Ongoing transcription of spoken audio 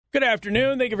Good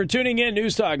afternoon. Thank you for tuning in.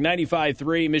 News Talk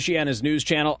 95.3, Michiana's news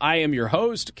channel. I am your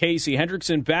host, Casey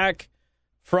Hendrickson, back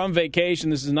from vacation.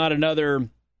 This is not another,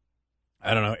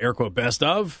 air quote, best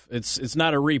of. It's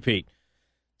not a repeat.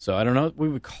 So I don't know what we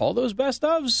would call those best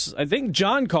ofs. I think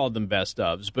John called them best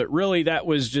ofs, but really that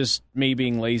was just me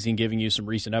being lazy and giving you some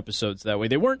recent episodes that way.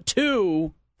 They weren't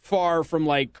too far from,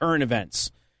 current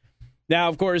events. Now,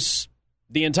 of course,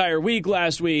 the entire week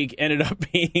last week ended up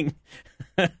being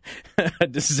a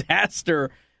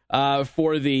disaster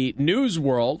for the news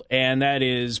world, and that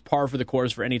is par for the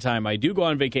course for any time I do go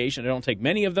on vacation. I don't take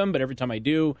many of them, but every time I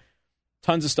do,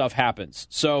 tons of stuff happens.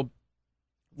 So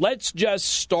let's just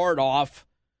start off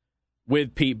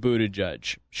with Pete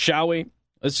Buttigieg, shall we?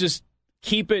 Let's just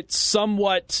keep it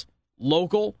somewhat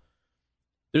local.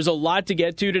 There's a lot to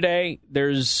get to today.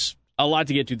 There's a lot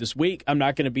to get to this week. I'm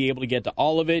not going to be able to get to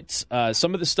all of it.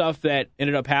 Some of the stuff that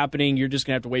ended up happening, you're just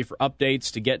going to have to wait for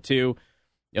updates to get to.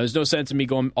 There's no sense in me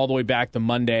going all the way back to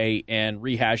Monday and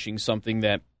rehashing something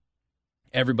that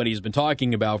everybody has been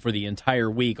talking about for the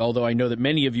entire week, although I know that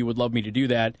many of you would love me to do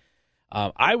that.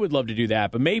 I would love to do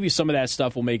that, but maybe some of that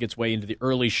stuff will make its way into the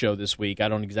early show this week. I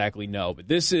don't exactly know, but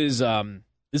this has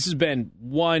been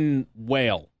one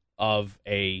whale of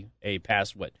a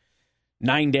past,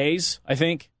 9 days, I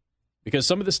think? Because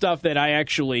some of the stuff that I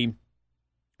actually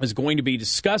was going to be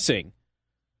discussing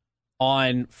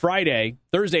on Thursday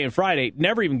and Friday,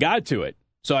 never even got to it.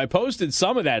 So I posted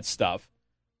some of that stuff.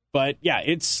 But yeah,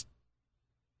 it's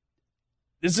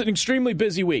an extremely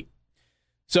busy week.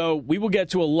 So we will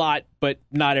get to a lot, but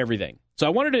not everything. So I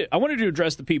wanted to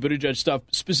address the Pete Buttigieg stuff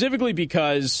specifically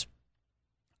because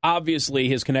obviously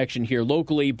his connection here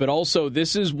locally, but also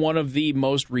this is one of the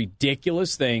most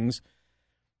ridiculous things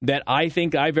that I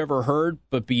think I've ever heard.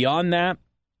 But beyond that,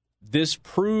 this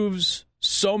proves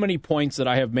so many points that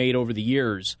I have made over the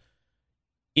years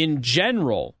in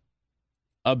general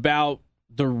about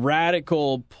the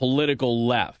radical political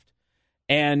left.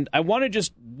 And I want to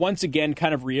just once again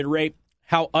kind of reiterate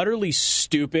how utterly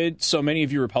stupid so many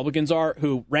of you Republicans are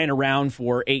who ran around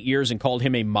for 8 years and called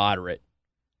him a moderate.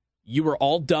 You were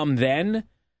all dumb then.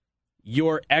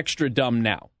 You're extra dumb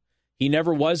now. He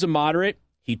never was a moderate.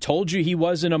 He told you he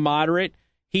wasn't a moderate.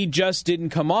 He just didn't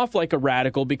come off like a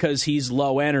radical because he's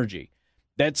low energy.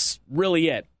 That's really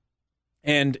it.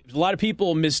 And a lot of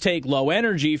people mistake low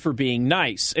energy for being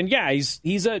nice. And yeah,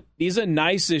 he's a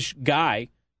nice-ish guy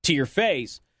to your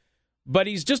face, but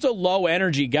he's just a low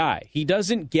energy guy. He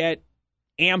doesn't get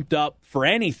amped up for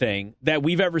anything that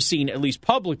we've ever seen, at least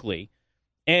publicly.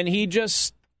 And he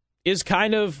just is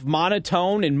kind of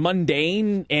monotone and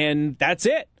mundane, and that's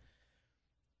it.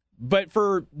 But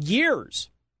for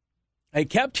years, I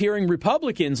kept hearing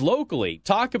Republicans locally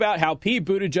talk about how Pete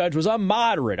Buttigieg was a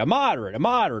moderate.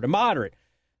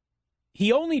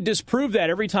 He only disproved that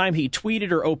every time he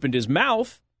tweeted or opened his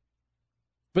mouth,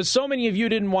 but so many of you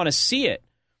didn't want to see it.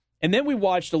 And then we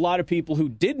watched a lot of people who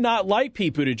did not like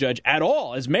Pete Buttigieg at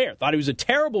all as mayor, thought he was a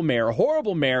terrible mayor, a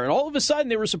horrible mayor, and all of a sudden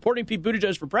they were supporting Pete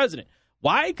Buttigieg for president.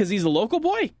 Why? Because he's a local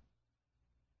boy?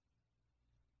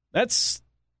 That's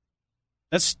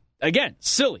again,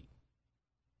 silly.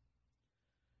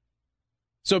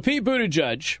 So Pete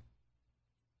Buttigieg,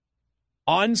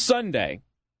 on Sunday,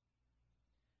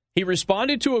 he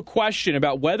responded to a question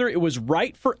about whether it was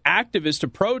right for activists to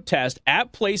protest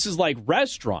at places like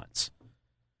restaurants.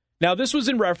 Now, this was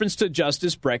in reference to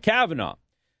Justice Brett Kavanaugh.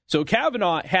 So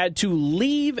Kavanaugh had to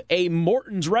leave a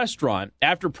Morton's restaurant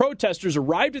after protesters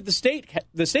arrived at the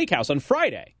steakhouse on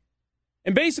Friday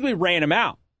and basically ran him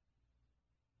out.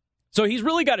 So he's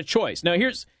really got a choice. Now,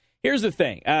 here's the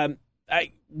thing.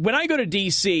 When I go to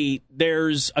D.C.,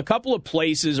 there's a couple of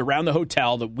places around the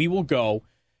hotel that we will go,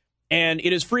 and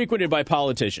it is frequented by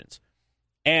politicians.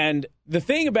 And the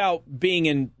thing about being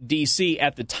in D.C.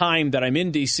 at the time that I'm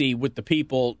in D.C. with the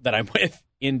people that I'm with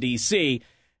in D.C.,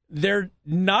 they're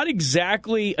not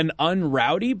exactly an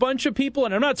unrowdy bunch of people.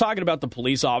 And I'm not talking about the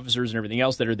police officers and everything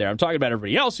else that are there. I'm talking about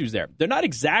everybody else who's there. They're not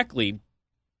exactly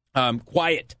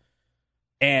quiet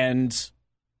and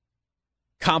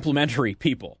complimentary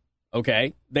people,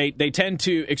 okay? They tend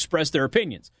to express their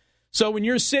opinions. So when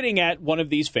you're sitting at one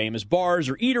of these famous bars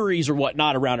or eateries or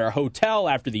whatnot around our hotel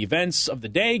after the events of the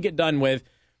day get done with,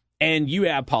 and you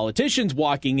have politicians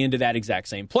walking into that exact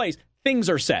same place, things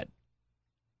are said.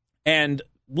 And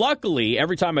luckily,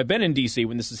 every time I've been in D.C.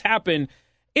 when this has happened,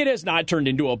 it has not turned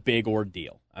into a big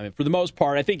ordeal. I mean, for the most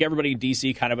part, I think everybody in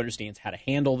D.C. kind of understands how to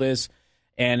handle this,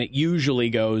 and it usually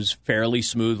goes fairly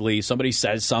smoothly. Somebody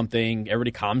says something,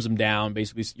 everybody calms them down.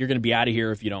 Basically, you're going to be out of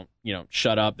here if you don't,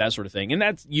 shut up, that sort of thing. And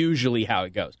that's usually how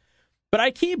it goes. But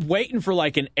I keep waiting for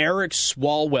like an Eric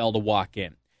Swalwell to walk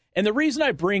in. And the reason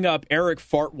I bring up Eric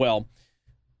Fartwell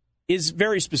is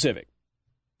very specific.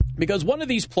 Because one of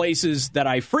these places that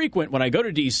I frequent when I go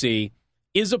to D.C.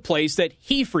 is a place that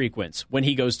he frequents when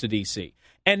he goes to D.C.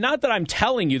 And not that I'm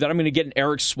telling you that I'm going to get in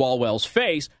Eric Swalwell's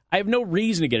face. I have no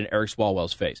reason to get in Eric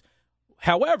Swalwell's face.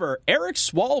 However, Eric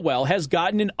Swalwell has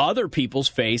gotten in other people's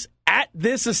face at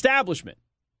this establishment.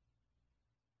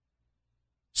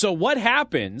 So what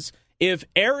happens if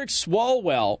Eric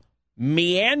Swalwell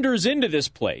meanders into this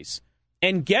place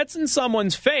and gets in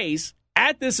someone's face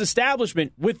at this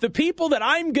establishment with the people that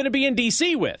I'm going to be in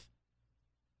D.C. with?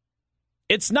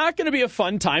 It's not going to be a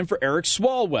fun time for Eric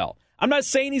Swalwell. I'm not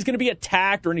saying he's going to be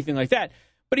attacked or anything like that,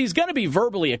 but he's going to be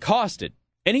verbally accosted,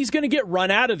 and he's going to get run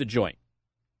out of the joint.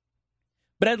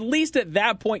 But at least at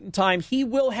that point in time, he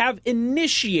will have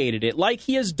initiated it like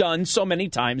he has done so many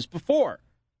times before.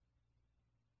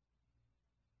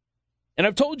 And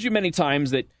I've told you many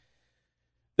times that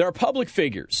there are public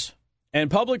figures, and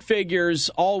public figures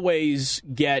always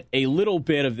get a little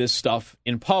bit of this stuff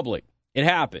in public. It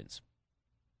happens.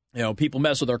 You know, people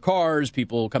mess with our cars,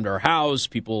 people come to our house,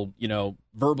 people,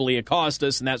 verbally accost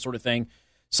us and that sort of thing.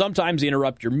 Sometimes they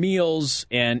interrupt your meals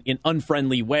and in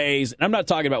unfriendly ways. And I'm not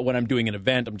talking about when I'm doing an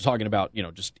event. I'm talking about,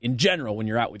 just in general when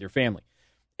you're out with your family.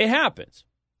 It happens.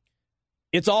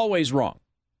 It's always wrong.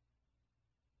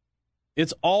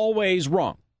 It's always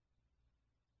wrong.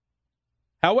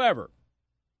 However,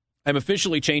 I'm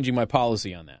officially changing my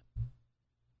policy on that.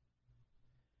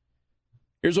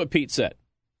 Here's what Pete said.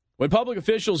 When public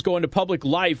officials go into public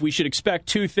life, we should expect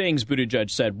two things,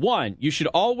 Buttigieg said. One, you should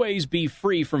always be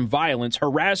free from violence,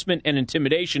 harassment, and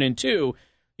intimidation. And two,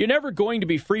 you're never going to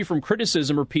be free from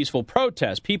criticism or peaceful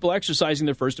protest, people exercising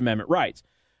their First Amendment rights.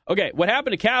 Okay, what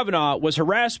happened to Kavanaugh was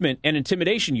harassment and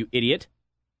intimidation, you idiot.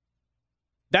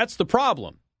 That's the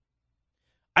problem.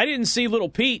 I didn't see little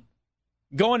Pete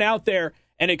going out there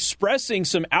and expressing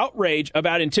some outrage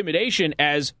about intimidation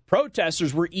as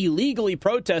protesters were illegally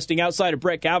protesting outside of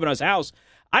Brett Kavanaugh's house.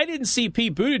 I didn't see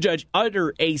Pete Buttigieg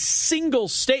utter a single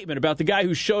statement about the guy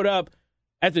who showed up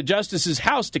at the justice's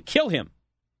house to kill him.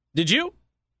 Did you?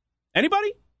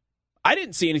 Anybody? I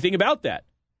didn't see anything about that.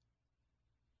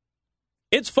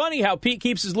 It's funny how Pete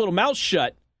keeps his little mouth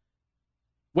shut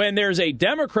when there's a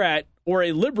Democrat or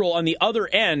a liberal on the other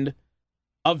end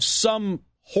of some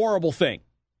horrible thing.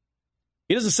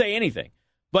 He doesn't say anything,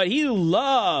 but he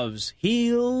loves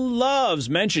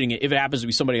mentioning it if it happens to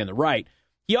be somebody on the right.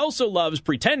 He also loves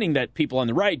pretending that people on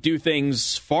the right do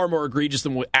things far more egregious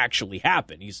than what actually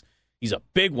happened. He's a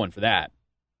big one for that.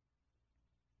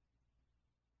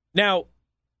 Now,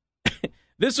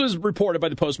 this was reported by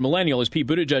the Post Millennial as Pete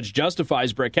Buttigieg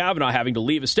justifies Brett Kavanaugh having to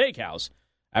leave a steakhouse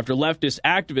after leftist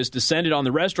activists descended on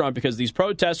the restaurant because these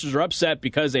protesters are upset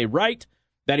because a right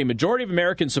that a majority of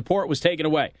Americans support was taken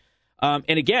away.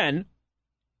 And again,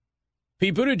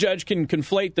 Pete Buttigieg can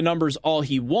conflate the numbers all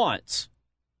he wants.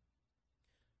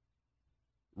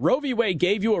 Roe v. Wade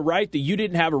gave you a right that you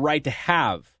didn't have a right to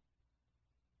have.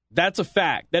 That's a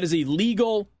fact. That is a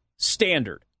legal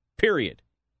standard, period.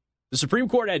 The Supreme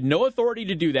Court had no authority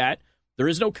to do that. There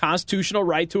is no constitutional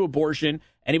right to abortion.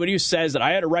 Anybody who says that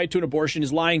I had a right to an abortion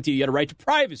is lying to you. You had a right to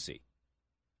privacy.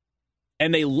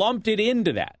 And they lumped it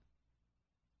into that.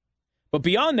 But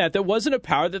beyond that, there wasn't a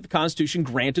power that the Constitution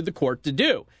granted the court to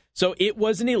do. So it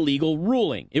was an illegal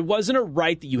ruling. It wasn't a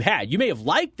right that you had. You may have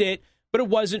liked it, but it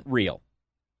wasn't real.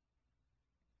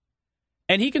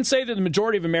 And he can say that the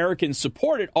majority of Americans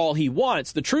support it all he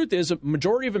wants. The truth is, a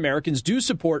majority of Americans do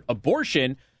support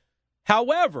abortion.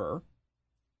 However,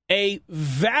 a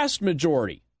vast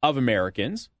majority of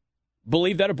Americans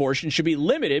believe that abortion should be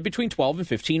limited between 12 and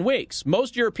 15 weeks.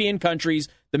 Most European countries,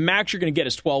 the max you're going to get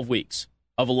is 12 weeks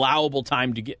of allowable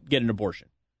time to get an abortion.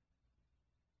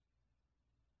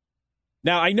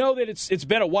 Now, I know that it's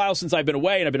been a while since I've been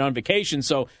away and I've been on vacation,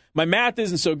 so my math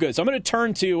isn't so good. So I'm going to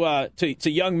turn to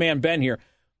young man Ben here.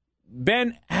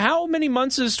 Ben, how many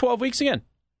months is 12 weeks again?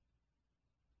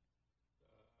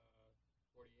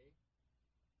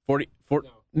 48.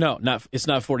 No, it's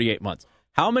not 48 months.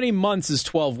 How many months is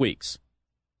 12 weeks?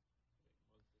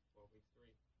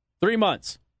 3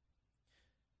 months.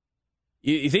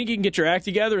 You think you can get your act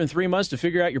together in 3 months to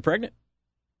figure out you're pregnant?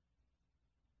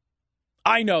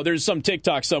 I know there's some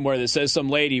TikTok somewhere that says some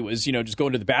lady was, just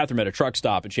going to the bathroom at a truck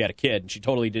stop and she had a kid and she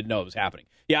totally didn't know it was happening.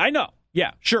 Yeah, I know.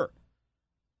 Yeah, sure.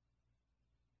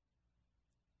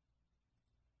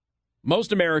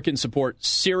 Most Americans support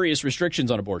serious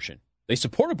restrictions on abortion. They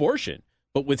support abortion,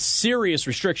 but with serious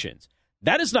restrictions.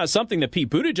 That is not something that Pete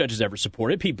Buttigieg has ever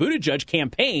supported. Pete Buttigieg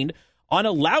campaigned on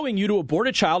allowing you to abort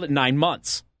a child at 9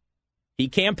 months. He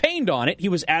campaigned on it. He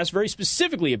was asked very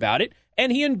specifically about it,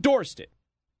 and he endorsed it.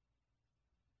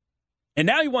 And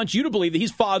now he wants you to believe that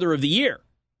he's father of the year.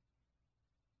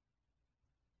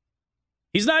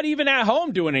 He's not even at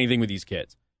home doing anything with these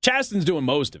kids. Chasten's doing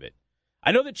most of it.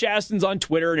 I know that Chasten's on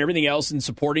Twitter and everything else and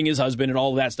supporting his husband and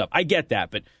all of that stuff. I get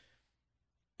that, but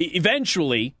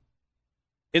eventually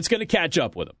it's going to catch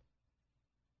up with him.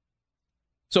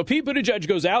 So Pete Buttigieg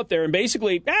goes out there and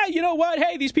basically, you know what?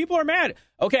 Hey, these people are mad.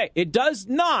 Okay, it does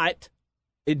not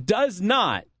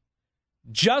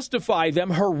justify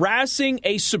them harassing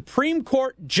a Supreme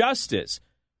Court justice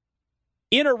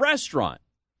in a restaurant.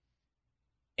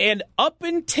 And up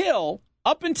until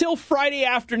Friday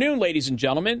afternoon, ladies and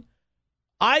gentlemen,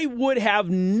 I would have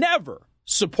never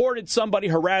supported somebody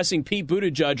harassing Pete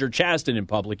Buttigieg or Chasten in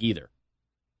public either.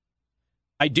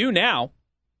 I do now.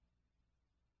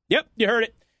 Yep, you heard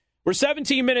it. We're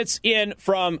 17 minutes in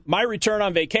from my return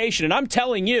on vacation, and I'm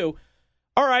telling you,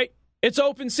 all right, it's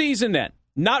open season then.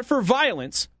 Not for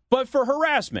violence, but for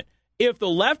harassment. If the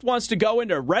left wants to go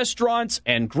into restaurants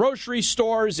and grocery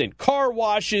stores and car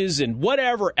washes and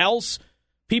whatever else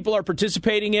people are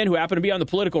participating in who happen to be on the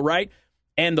political right,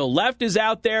 and the left is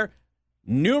out there,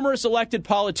 numerous elected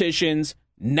politicians,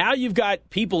 now you've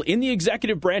got people in the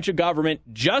executive branch of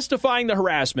government justifying the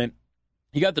harassment.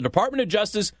 You got the Department of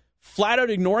Justice flat out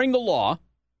ignoring the law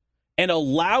and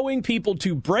allowing people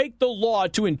to break the law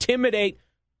to intimidate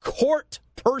court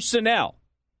personnel.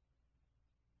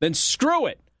 Then screw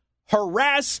it.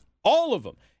 Harass all of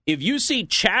them. If you see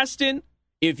Chasten,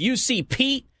 if you see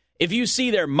Pete, if you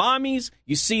see their mommies,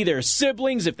 you see their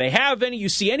siblings, if they have any, you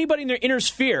see anybody in their inner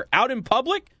sphere out in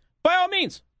public, by all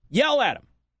means, yell at them.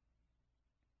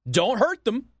 Don't hurt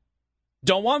them.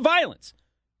 Don't want violence.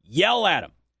 Yell at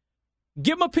them.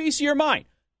 Give them a piece of your mind.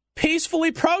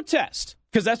 Peacefully protest,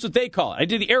 because that's what they call it. I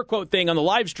did the air quote thing on the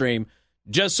live stream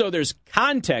just so there's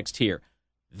context here.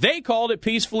 They called it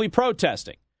peacefully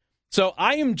protesting. So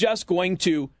I am going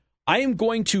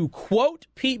to quote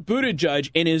Pete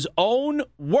Buttigieg in his own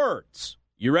words.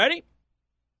 You ready?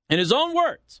 In his own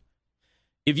words.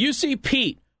 If you see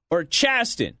Pete or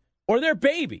Chasten or their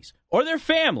babies or their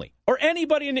family or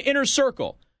anybody in the inner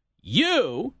circle,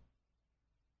 you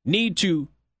need to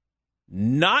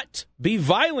not be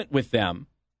violent with them.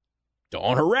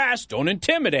 Don't harass, don't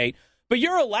intimidate, but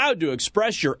you're allowed to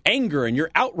express your anger and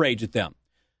your outrage at them.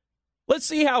 Let's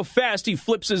see how fast he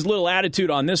flips his little attitude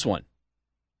on this one.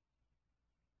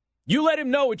 You let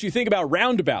him know what you think about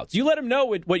roundabouts. You let him know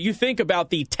what you think about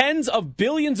the tens of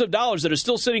billions of dollars that are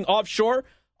still sitting offshore,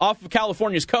 off of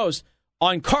California's coast,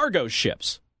 on cargo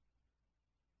ships.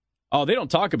 Oh, they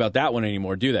don't talk about that one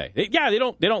anymore, do they? They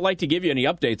don't like to give you any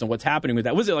updates on what's happening with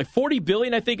that. Was it like $40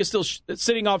 billion, I think, is still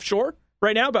sitting offshore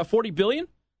right now? About $40 billion?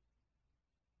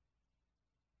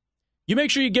 You make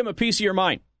sure you give them a piece of your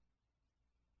mind.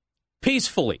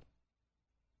 Peacefully.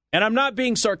 And I'm not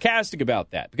being sarcastic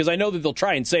about that, because I know that they'll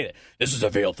try and say that this is a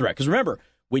veiled threat. Because remember,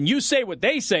 when you say what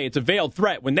they say, it's a veiled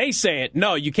threat. When they say it,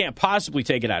 no, you can't possibly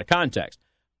take it out of context.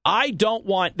 I don't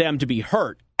want them to be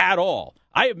hurt at all.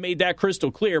 I have made that crystal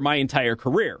clear my entire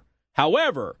career.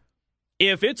 However,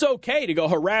 if it's okay to go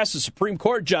harass a Supreme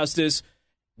Court justice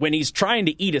when he's trying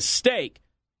to eat a steak,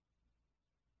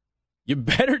 you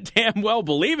better damn well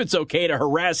believe it's okay to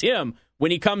harass him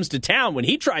when he comes to town, when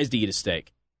he tries to eat a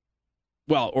steak.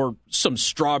 Well, or some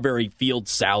strawberry field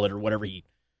salad or whatever he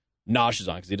noshes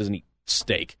on, because he doesn't eat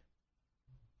steak.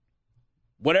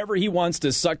 Whatever he wants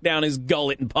to suck down his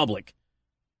gullet in public,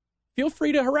 feel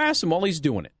free to harass him while he's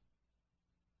doing it.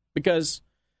 Because,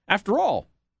 after all,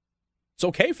 it's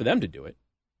okay for them to do it.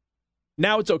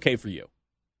 Now it's okay for you.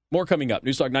 More coming up.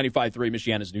 Newstalk 95.3,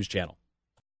 Michiana's news channel.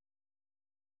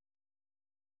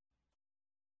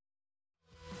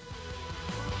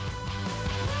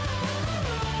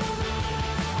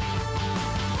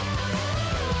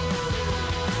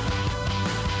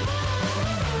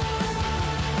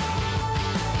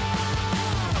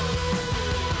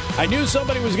 I knew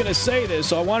somebody was going to say this,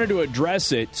 so I wanted to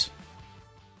address it.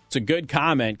 It's a good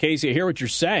comment. Casey, I hear what you're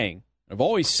saying. I've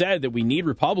always said that we need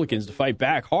Republicans to fight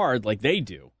back hard like they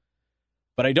do.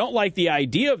 But I don't like the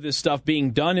idea of this stuff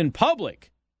being done in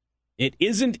public. It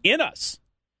isn't in us.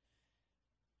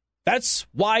 That's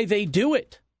why they do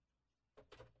it.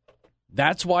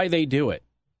 That's why they do it.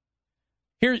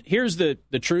 Here's the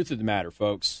truth of the matter,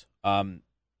 folks.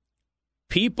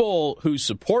 People who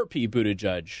support Pete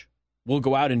Buttigieg will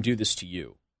go out and do this to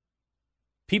you.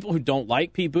 People who don't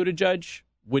like Pete Buttigieg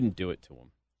wouldn't do it to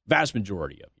him. Vast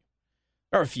majority of you.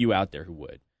 There are a few out there who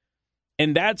would.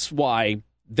 And that's why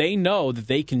they know that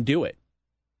they can do it.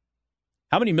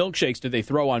 How many milkshakes did they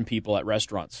throw on people at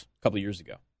restaurants a couple of years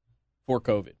ago before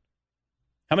COVID?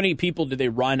 How many people did they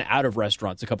run out of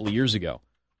restaurants a couple of years ago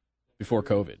before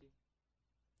COVID?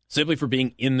 simply for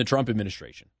being in the Trump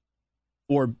administration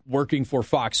or working for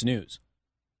Fox News.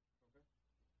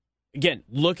 Again,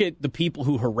 look at the people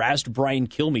who harassed Brian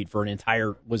Kilmeade for an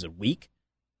entire, was it week?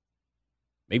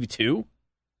 Maybe 2?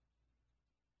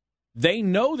 They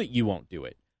know that you won't do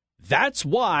it. That's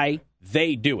why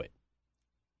they do it.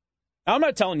 Now, I'm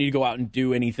not telling you to go out and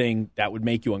do anything that would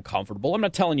make you uncomfortable. I'm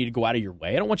not telling you to go out of your way.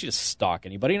 I don't want you to stalk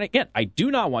anybody. And again, I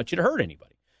do not want you to hurt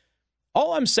anybody.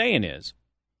 All I'm saying is,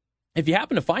 if you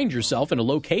happen to find yourself in a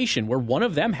location where one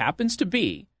of them happens to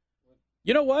be,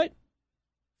 you know what?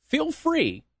 Feel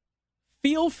free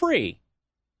to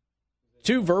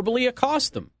verbally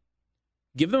accost them.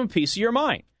 Give them a piece of your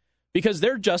mind because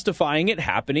they're justifying it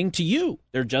happening to you.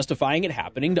 They're justifying it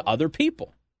happening to other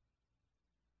people.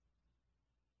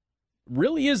 It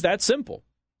really is that simple.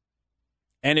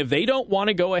 And if they don't want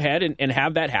to go ahead and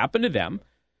have that happen to them,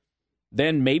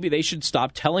 then maybe they should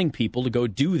stop telling people to go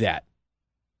do that.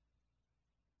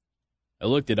 I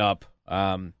looked it up.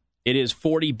 It is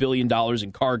 $40 billion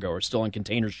in cargo are still on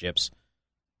container ships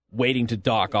waiting to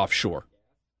dock offshore.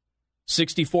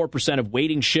 64% of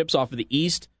waiting ships off of the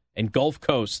East and Gulf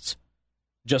coasts,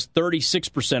 just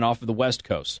 36% off of the West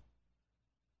Coast.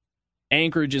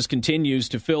 Anchorage continues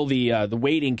to fill the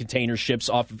waiting container ships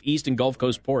off of East and Gulf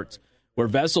Coast ports, where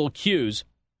vessel queues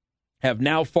have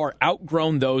now far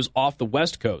outgrown those off the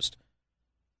West Coast.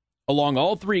 Along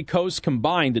all 3 coasts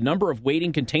combined, the number of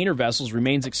waiting container vessels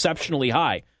remains exceptionally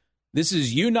high. This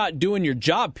is you not doing your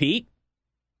job, Pete.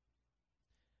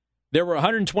 There were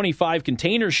 125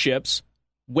 container ships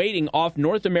waiting off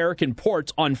North American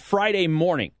ports on Friday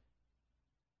morning.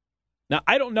 Now,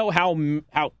 I don't know how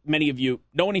many of you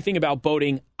know anything about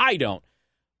boating. I don't.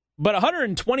 But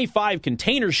 125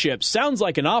 container ships sounds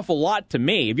like an awful lot to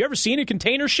me. Have you ever seen a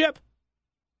container ship?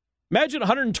 Imagine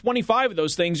 125 of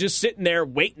those things just sitting there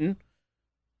waiting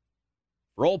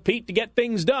for old Pete to get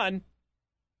things done.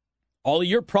 All of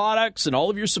your products and all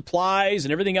of your supplies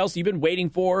and everything else you've been waiting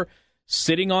for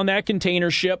sitting on that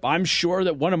container ship. I'm sure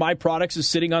that one of my products is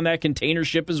sitting on that container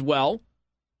ship as well. Of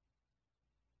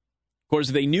course,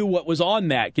 if they knew what was on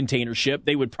that container ship,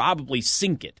 they would probably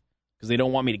sink it because they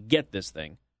don't want me to get this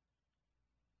thing.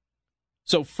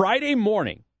 So Friday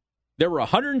morning, there were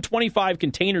 125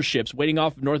 container ships waiting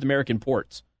off of North American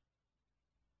ports.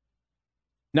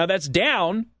 Now, that's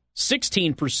down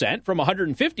 16% from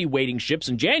 150 waiting ships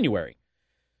in January.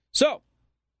 So,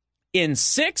 in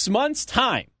 6 months'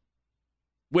 time,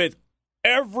 with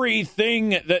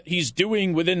everything that he's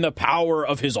doing within the power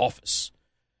of his office,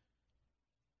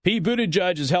 Pete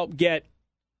Buttigieg has helped get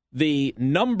the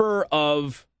number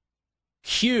of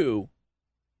queue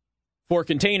for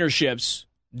container ships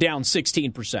down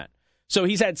 16%. So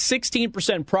he's had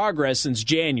 16% progress since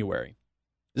January.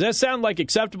 Does that sound like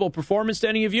acceptable performance to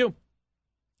any of you?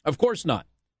 Of course not.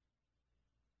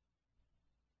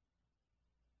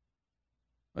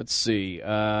 Let's see.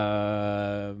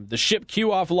 The ship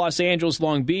queue off of Los Angeles,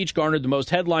 Long Beach garnered the most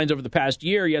headlines over the past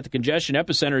year, yet the congestion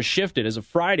epicenter has shifted. As of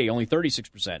Friday, only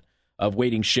 36% of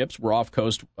waiting ships were off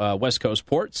coast, West Coast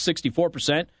ports,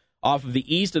 64% off of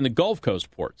the East and the Gulf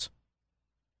Coast ports.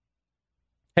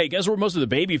 Hey, guess where most of the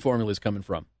baby formula is coming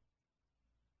from?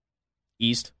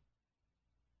 East.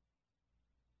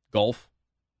 Gulf.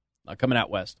 Not coming out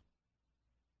west.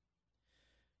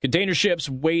 Container ships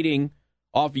waiting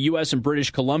off U.S. and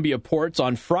British Columbia ports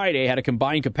on Friday had a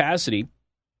combined capacity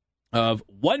of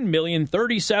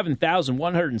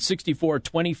 1,037,164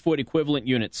 20-foot equivalent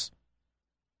units.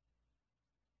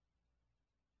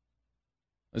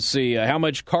 Let's see how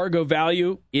much cargo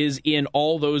value is in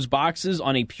all those boxes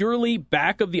on a purely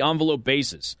back-of-the-envelope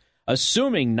basis,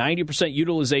 assuming 90%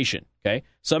 utilization. Okay,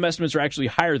 some estimates are actually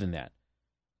higher than that.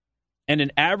 And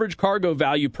an average cargo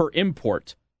value per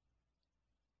import,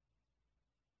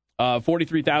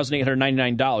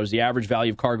 $43,899, the average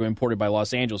value of cargo imported by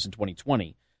Los Angeles in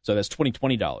 2020. So that's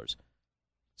 $2020.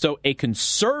 So a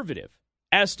conservative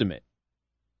estimate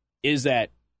is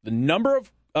that the number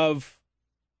of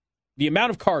the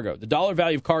amount of cargo, the dollar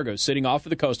value of cargo sitting off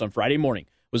of the coast on Friday morning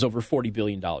was over $40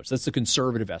 billion. That's the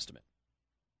conservative estimate.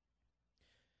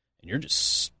 And you're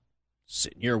just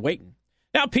sitting here waiting.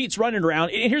 Now Pete's running around.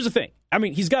 And here's the thing. I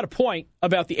mean, he's got a point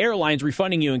about the airlines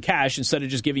refunding you in cash instead of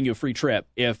just giving you a free trip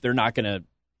if they're not going to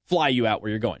fly you out where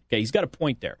you're going. Okay, he's got a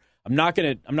point there. I'm not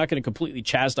going to completely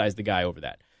chastise the guy over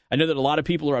that. I know that a lot of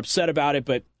people are upset about it,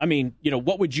 but I mean, you know,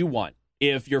 what would you want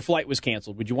if your flight was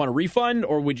canceled? Would you want a refund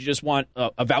or would you just want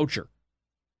a voucher?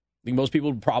 I think most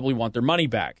people would probably want their money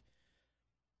back.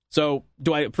 So,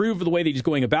 do I approve of the way that he's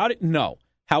going about it? No.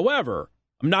 However,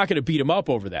 I'm not going to beat him up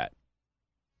over that.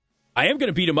 I am going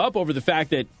to beat him up over the fact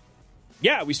that,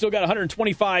 yeah, we still got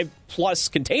 125 plus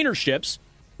container ships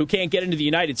who can't get into the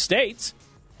United States.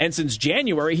 And since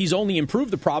January, he's only improved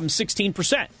the problem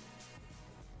 16%.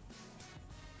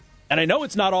 And I know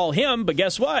it's not all him, but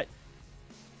guess what?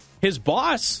 His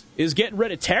boss is getting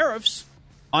rid of tariffs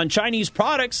on Chinese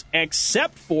products,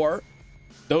 except for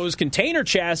those container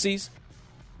chassis,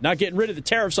 not getting rid of the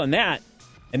tariffs on that.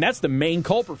 And that's the main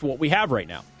culprit for what we have right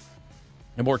now.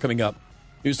 And more coming up.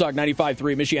 News Talk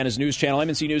 95.3, Michiana's news channel.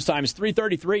 MNC News Time is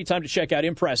 3:33. Time to check out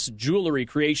Impress Jewelry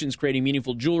Creations, creating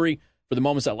meaningful jewelry for the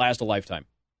moments that last a lifetime.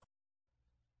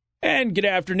 And good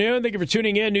afternoon. Thank you for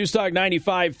tuning in. News Talk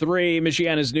 95.3,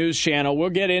 Michiana's news channel.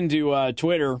 We'll get into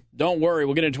Twitter. Don't worry,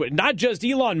 we'll get into it. Not just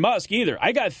Elon Musk either.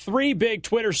 I got 3 big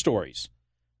Twitter stories,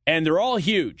 and they're all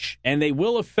huge, and they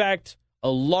will affect a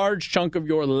large chunk of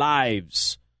your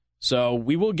lives. So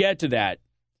we will get to that.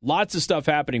 Lots of stuff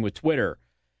happening with Twitter.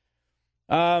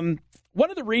 One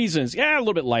of the reasons, a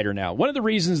little bit lighter now. One of the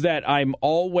reasons that I'm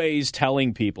always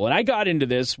telling people, and I got into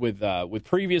this with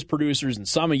previous producers and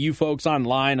some of you folks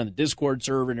online on the Discord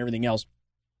server and everything else.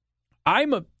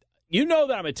 You know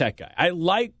that I'm a tech guy. I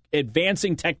like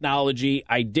advancing technology.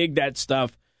 I dig that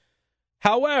stuff.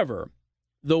 However,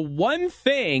 the one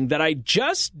thing that I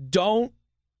just don't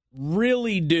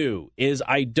really do is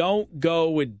I don't go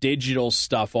with digital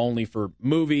stuff only for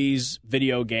movies,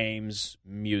 video games,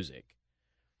 music.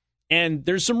 And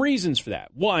there's some reasons for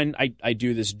that. One, I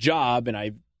do this job and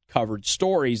I've covered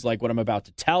stories like what I'm about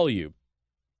to tell you.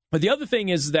 But the other thing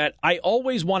is that I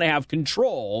always want to have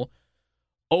control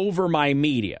over my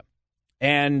media.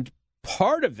 And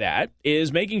part of that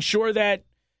is making sure that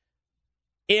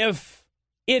if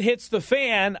it hits the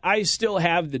fan, I still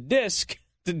have the disc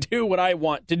to do what I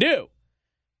want to do.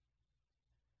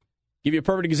 Give you a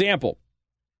perfect example.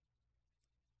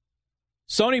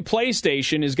 Sony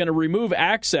PlayStation is going to remove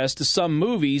access to some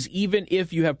movies even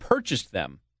if you have purchased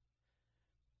them.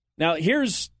 Now,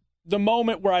 here's the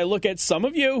moment where I look at some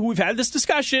of you who've had this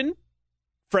discussion,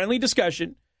 friendly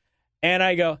discussion, and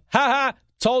I go, ha,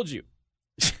 told you.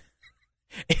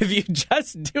 If you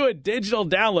just do a digital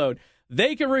download,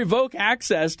 they can revoke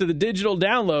access to the digital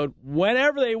download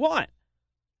whenever they want.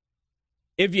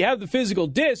 If you have the physical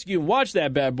disc, you can watch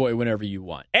that bad boy whenever you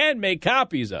want and make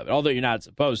copies of it, although you're not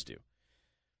supposed to.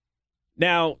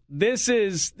 Now, there's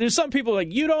some people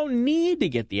like, you don't need to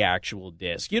get the actual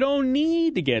disc. You don't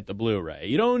need to get the Blu-ray.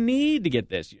 You don't need to get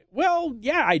this. Well,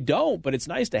 yeah, I don't, but it's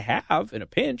nice to have in a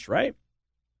pinch, right?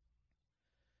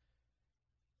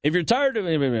 If you're tired of...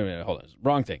 Hold on.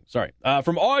 Wrong thing. Sorry.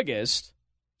 From August,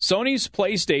 Sony's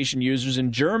PlayStation users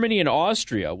in Germany and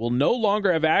Austria will no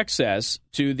longer have access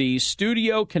to the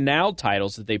Studio Canal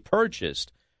titles that they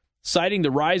purchased. Citing the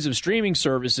rise of streaming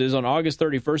services on August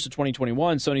 31st of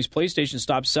 2021, Sony's PlayStation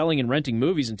stopped selling and renting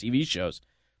movies and TV shows.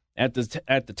 At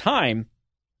the time,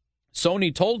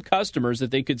 Sony told customers that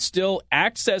they could still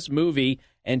access movie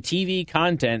and TV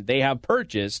content they have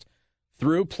purchased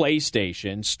through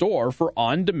PlayStation Store for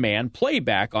on-demand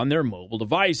playback on their mobile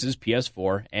devices,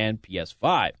 PS4 and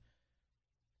PS5.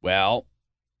 Well,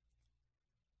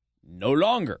 no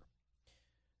longer.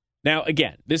 Now,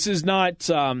 again, this is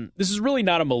really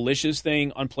not a malicious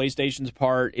thing on PlayStation's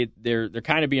part. They're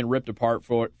kind of being ripped apart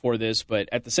for this, but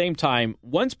at the same time,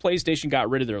 once PlayStation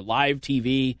got rid of their live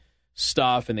TV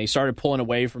stuff and they started pulling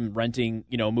away from renting,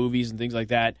 movies and things like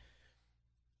that,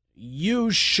 you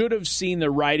should have seen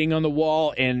the writing on the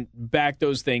wall and back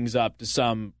those things up to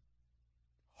some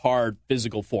hard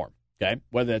physical form. Okay,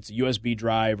 whether that's a USB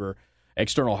drive or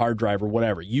external hard drive or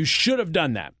whatever, you should have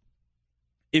done that.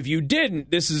 If you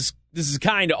didn't, this is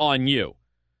kind of on you.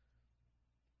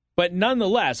 But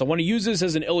nonetheless, I want to use this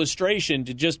as an illustration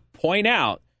to just point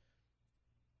out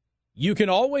you can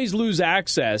always lose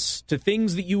access to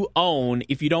things that you own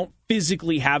if you don't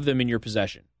physically have them in your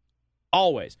possession.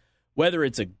 Always. Whether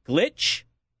it's a glitch,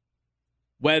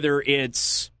 whether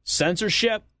it's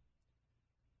censorship,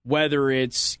 whether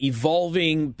it's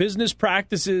evolving business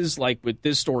practices like with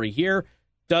this story here,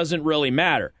 doesn't really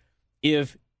matter.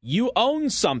 If you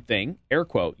own something, air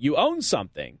quote, you own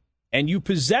something, and you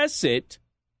possess it,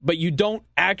 but you don't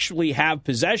actually have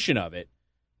possession of it.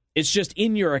 It's just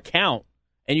in your account,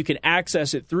 and you can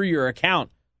access it through your account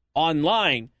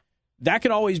online. That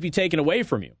can always be taken away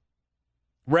from you,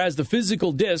 whereas the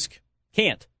physical disc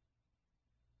can't.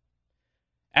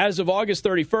 As of August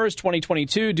 31st,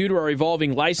 2022, due to our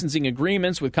evolving licensing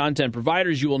agreements with content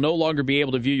providers, you will no longer be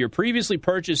able to view your previously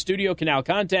purchased Studio Canal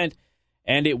content,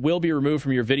 and it will be removed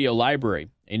from your video library.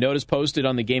 A notice posted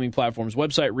on the gaming platform's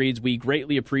website reads, "We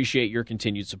greatly appreciate your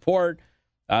continued support."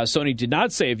 Sony did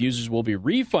not say if users will be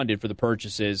refunded for the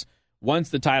purchases once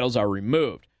the titles are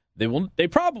removed. They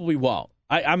probably won't.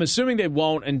 I'm assuming they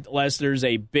won't unless there's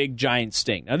a big, giant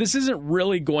sting. Now, this isn't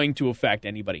really going to affect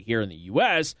anybody here in the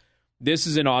U.S. This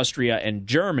is in Austria and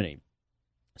Germany.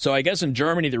 So I guess in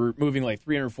Germany, they're removing like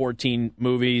 314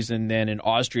 movies, and then in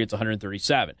Austria, it's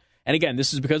 137. And again,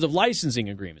 this is because of licensing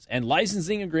agreements. And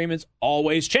licensing agreements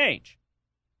always change.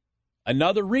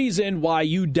 Another reason why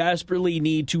you desperately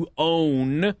need to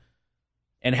own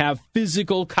and have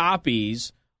physical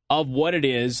copies of what it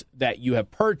is that you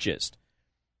have purchased.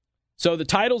 So the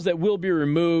titles that will be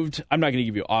removed, I'm not going to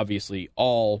give you, obviously,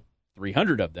 all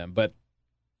 300 of them, but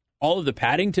all of the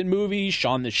Paddington movies,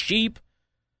 Shaun the Sheep,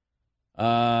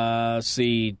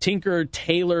 Tinker,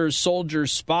 Tailor, Soldier,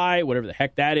 Spy, whatever the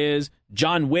heck that is,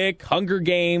 John Wick, Hunger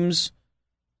Games,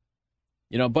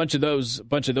 a bunch of those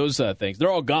things. They're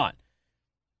all gone.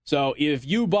 So if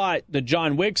you bought the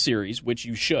John Wick series, which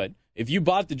you should, if you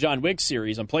bought the John Wick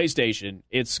series on PlayStation,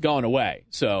 it's gone away.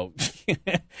 So,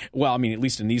 well, I mean, at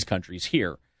least in these countries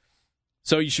here.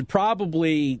 So you should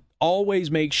probably always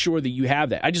make sure that you have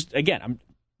that. I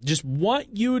just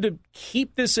want you to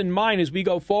keep this in mind as we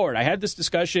go forward. I had this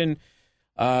discussion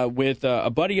with a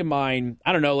buddy of mine,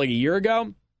 I don't know, like a year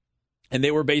ago. And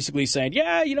they were basically saying,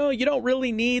 yeah, you don't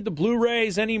really need the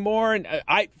Blu-rays anymore. And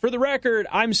for the record,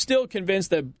 I'm still convinced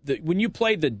that when you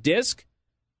play the disc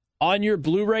on your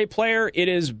Blu-ray player, it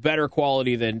is better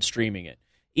quality than streaming it,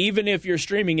 even if you're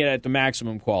streaming it at the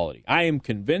maximum quality. I am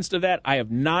convinced of that. I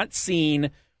have not seen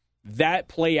that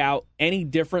play out any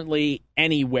differently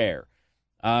anywhere.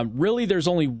 Really, there's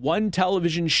only one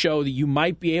television show that you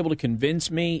might be able to convince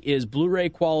me is Blu-ray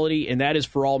quality, and that is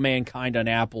For All Mankind on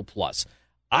Apple Plus.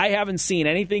 I haven't seen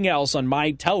anything else on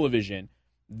my television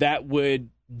that would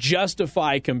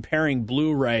justify comparing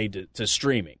Blu-ray to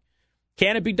streaming.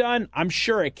 Can it be done? I'm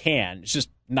sure it can. It's just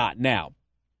not now.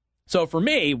 So for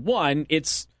me, one,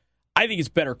 I think it's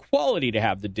better quality to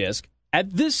have the disc at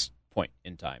this point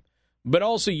in time. But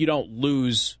also you don't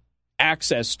lose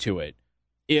access to it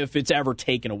if it's ever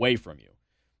taken away from you.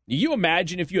 You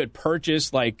imagine if you had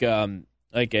purchased like a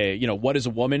What is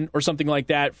a Woman or something like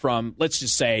that from, let's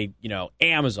just say,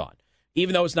 Amazon,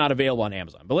 even though it's not available on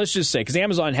Amazon. But let's just say, because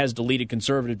Amazon has deleted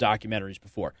conservative documentaries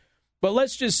before. But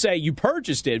let's just say you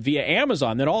purchased it via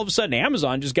Amazon, then all of a sudden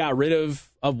Amazon just got rid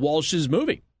of Walsh's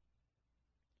movie.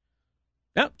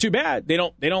 No, too bad. They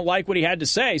don't like what he had to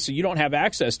say, so you don't have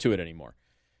access to it anymore.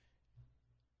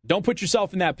 Don't put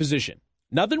yourself in that position.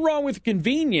 Nothing wrong with the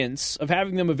convenience of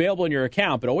having them available in your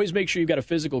account, but always make sure you've got a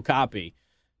physical copy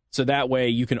so that way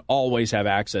you can always have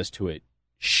access to it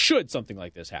should something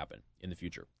like this happen in the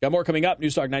future. Got more coming up.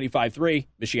 News Talk 95.3,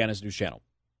 Michiana's news channel.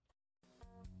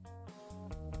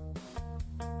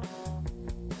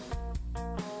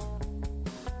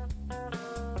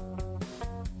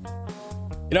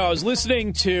 I was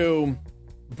listening to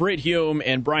Britt Hume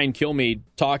and Brian Kilmeade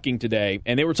talking today,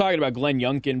 and they were talking about Glenn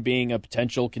Youngkin being a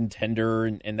potential contender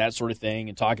and that sort of thing,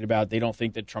 and talking about they don't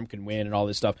think that Trump can win and all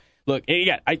this stuff. Look,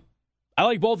 again, I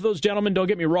like both of those gentlemen, don't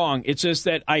get me wrong. It's just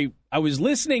that I was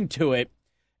listening to it,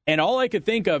 and all I could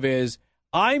think of is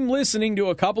I'm listening to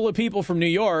a couple of people from New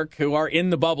York who are in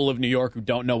the bubble of New York who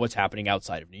don't know what's happening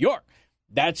outside of New York.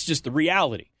 That's just the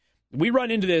reality. We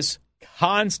run into this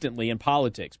constantly in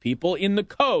politics. People in the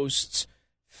coasts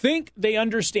think they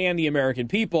understand the American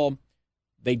people.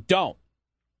 They don't.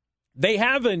 They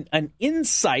have an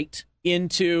insight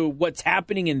into what's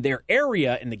happening in their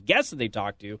area and the guests that they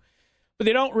talk to, but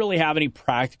they don't really have any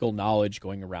practical knowledge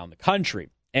going around the country.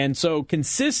 And so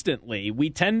consistently, we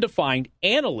tend to find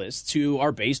analysts who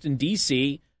are based in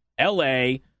D.C.,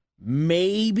 L.A.,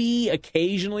 maybe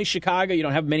occasionally Chicago. You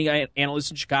don't have many analysts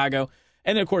in Chicago.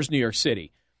 And then, of course, New York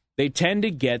City. They tend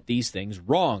to get these things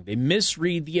wrong. They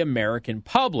misread the American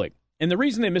public. And the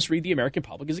reason they misread the American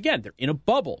public is, again, they're in a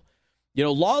bubble.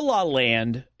 La La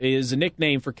Land is a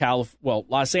nickname for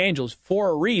Los Angeles for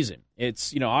a reason.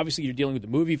 It's, obviously you're dealing with the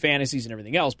movie fantasies and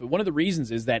everything else, but one of the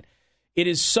reasons is that it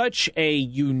is such a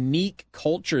unique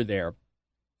culture there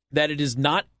that it is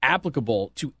not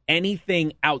applicable to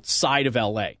anything outside of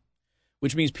L.A.,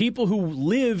 which means people who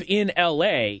live in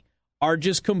L.A. are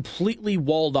just completely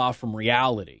walled off from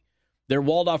reality. They're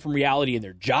walled off from reality in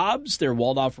their jobs. They're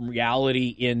walled off from reality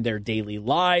in their daily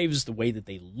lives, the way that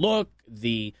they look,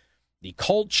 the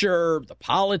culture, the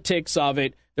politics of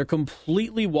it. They're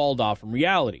completely walled off from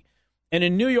reality. And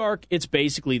in New York, it's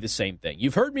basically the same thing.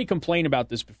 You've heard me complain about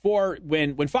this before.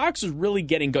 When Fox was really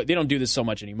getting going, they don't do this so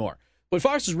much anymore. When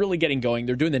Fox was really getting going,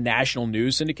 they're doing the national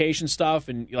news syndication stuff,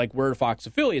 and we're a Fox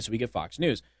affiliate, so we get Fox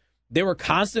News. They were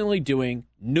constantly doing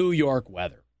New York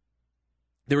weather.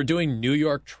 They were doing New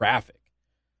York traffic.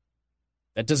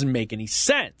 That doesn't make any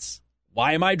sense.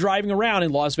 Why am I driving around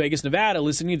in Las Vegas, Nevada,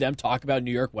 listening to them talk about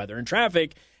New York weather and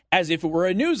traffic as if it were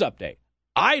a news update?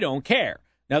 I don't care.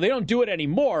 Now, they don't do it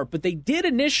anymore, but they did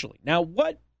initially. Now,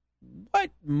 what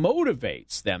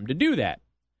motivates them to do that?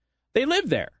 They live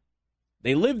there.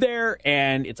 They live there,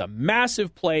 and it's a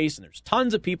massive place, and there's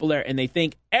tons of people there, and they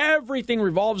think everything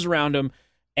revolves around them,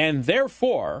 and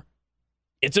therefore,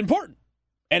 it's important.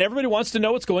 And everybody wants to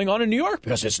know what's going on in New York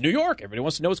because it's New York. Everybody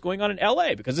wants to know what's going on in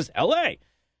L.A. because it's L.A.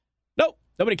 No,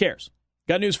 nobody cares.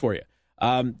 Got news for you.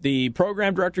 The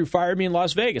program director who fired me in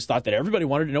Las Vegas thought that everybody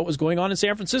wanted to know what was going on in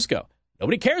San Francisco.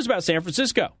 Nobody cares about San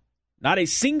Francisco. Not a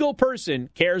single person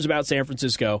cares about San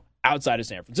Francisco outside of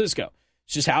San Francisco.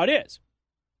 It's just how it is.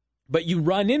 But you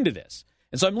run into this.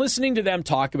 And so I'm listening to them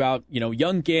talk about,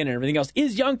 Youngkin and everything else.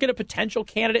 Is Youngkin a potential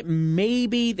candidate?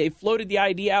 Maybe. They floated the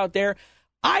idea out there.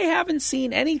 I haven't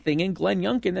seen anything in Glenn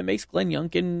Youngkin that makes Glenn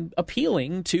Youngkin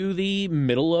appealing to the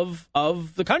middle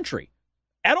of the country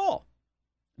at all.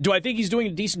 Do I think he's doing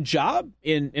a decent job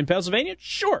in Pennsylvania?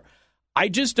 Sure. I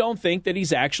just don't think that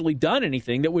he's actually done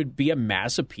anything that would be a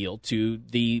mass appeal to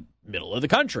the middle of the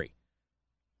country.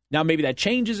 Now, maybe that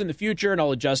changes in the future, and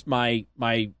I'll adjust my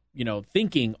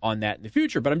thinking on that in the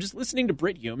future. But I'm just listening to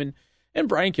Brit Hume and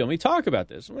Brian Kilmeade talk about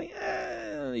this. I'm like,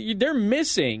 they're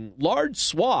missing large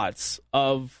swaths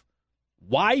of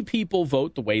why people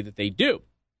vote the way that they do.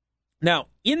 Now,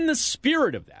 in the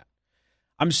spirit of that,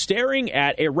 I'm staring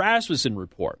at a Rasmussen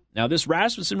report. Now, this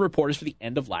Rasmussen report is for the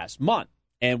end of last month.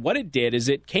 And what it did is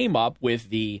it came up with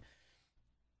the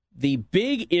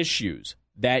big issues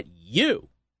that you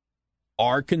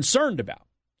are concerned about.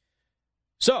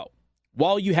 So,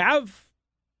 while you have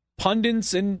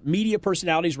pundits and media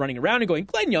personalities running around and going,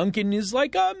 Glenn Youngkin is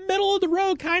like a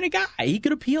middle-of-the-road kind of guy. He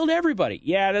could appeal to everybody.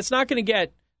 Yeah, that's not going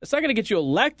to get you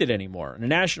elected anymore on a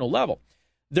national level.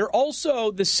 They're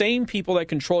also the same people that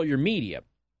control your media.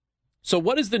 So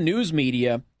what does the news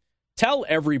media tell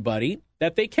everybody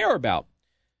that they care about?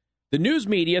 The news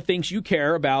media thinks you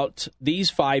care about these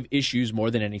 5 issues more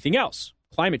than anything else.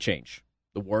 Climate change,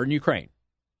 the war in Ukraine,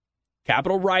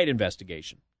 Capitol riot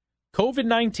investigation,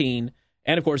 COVID-19,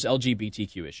 and, of course,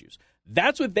 LGBTQ issues.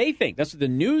 That's what they think. That's what the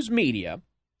news media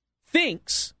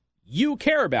thinks you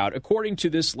care about, according to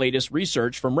this latest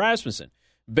research from Rasmussen,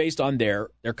 based on their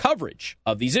coverage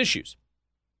of these issues.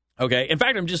 Okay. In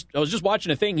fact, I was just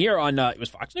watching a thing here on it was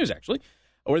Fox News actually,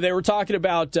 where they were talking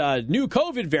about new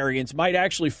COVID variants might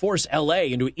actually force LA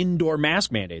into indoor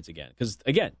mask mandates again. Because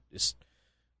again,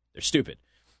 they're stupid.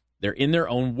 They're in their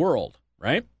own world,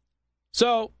 right?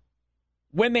 So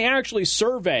when they actually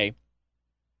survey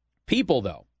people,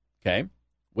 though, okay,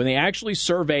 when they actually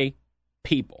survey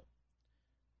people,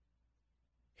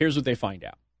 here's what they find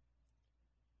out.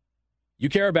 You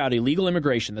care about illegal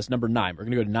immigration. That's number 9. We're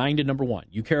going to go to 9 to number 1.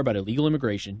 You care about illegal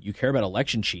immigration. You care about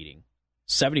election cheating.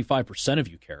 75% of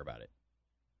you care about it.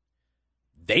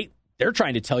 They're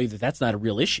trying to tell you that that's not a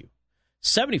real issue.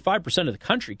 75% of the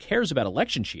country cares about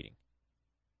election cheating.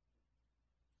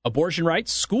 Abortion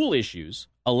rights, school issues,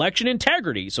 election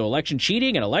integrity. So election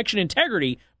cheating and election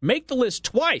integrity make the list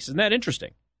twice. Isn't that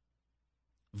interesting?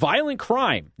 Violent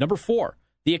crime, number 4.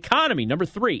 The economy, number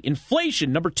 3.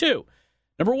 Inflation, number 2.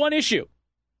 Number 1 issue,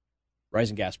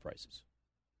 rising gas prices.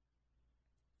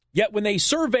 Yet when they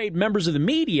surveyed members of the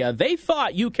media, they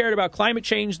thought you cared about climate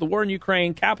change, the war in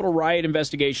Ukraine, Capitol riot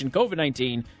investigation,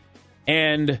 COVID-19,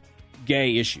 and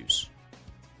gay issues.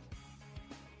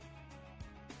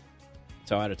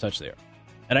 That's how out of touch they are.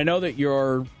 And I know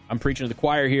that I'm preaching to the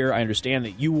choir here. I understand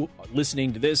that you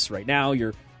listening to this right now,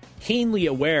 you're keenly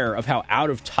aware of how out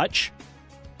of touch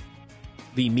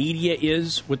the media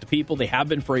is with the people. They have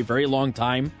been for a very long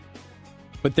time.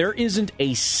 But there isn't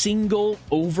a single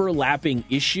overlapping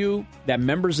issue that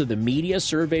members of the media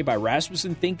surveyed by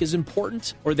Rasmussen think is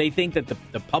important, or they think that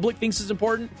the public thinks is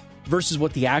important, versus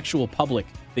what the actual public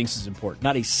thinks is important.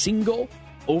 Not a single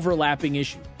overlapping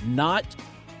issue. Not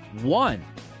one.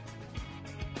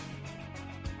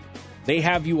 They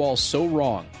have you all so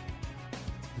wrong.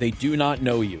 They do not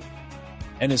know you.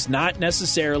 And it's not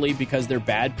necessarily because they're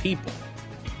bad people.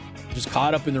 Just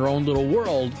caught up in their own little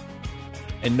world,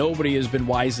 and nobody has been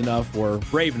wise enough or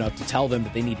brave enough to tell them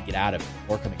that they need to get out of it.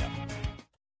 More coming up.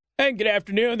 And good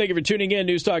afternoon. Thank you for tuning in.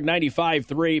 News Talk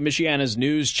 95.3, Michiana's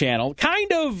news channel.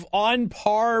 Kind of on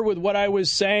par with what I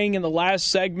was saying in the last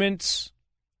segment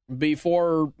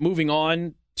before moving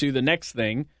on to the next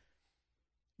thing.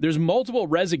 There's multiple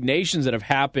resignations that have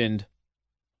happened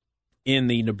in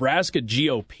the Nebraska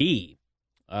GOP.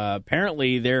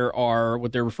 Apparently, there are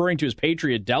what they're referring to as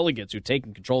Patriot delegates who've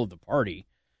taken control of the party.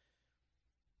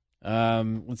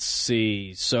 Let's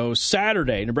see. So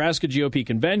Saturday, Nebraska GOP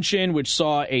convention, which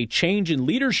saw a change in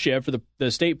leadership for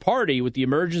the state party with the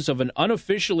emergence of an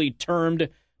unofficially termed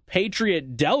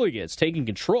Patriot delegates taking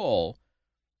control.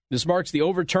 This marks the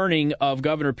overturning of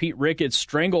Governor Pete Ricketts'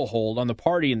 stranglehold on the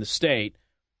party in the state.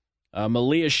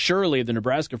 Malia Shirley of the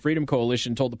Nebraska Freedom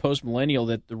Coalition told the Post Millennial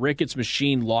that the Ricketts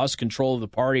machine lost control of the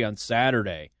party on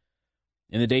Saturday.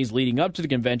 In the days leading up to the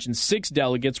convention, 6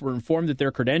 delegates were informed that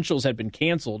their credentials had been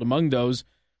canceled. Among those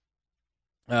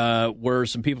were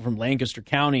some people from Lancaster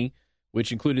County,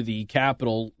 which includes the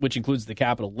capital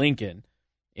Lincoln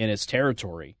in its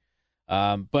territory.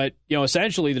 But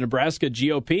essentially, the Nebraska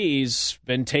GOP's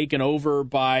been taken over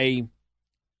by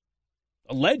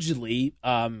allegedly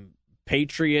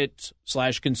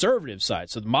Patriot/conservative side.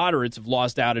 So the moderates have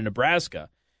lost out in Nebraska,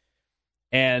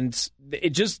 and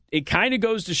it kind of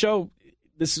goes to show.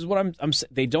 This is what I'm saying.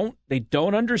 They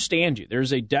don't understand you.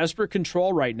 There's a desperate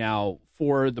control right now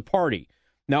for the party.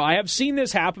 Now, I have seen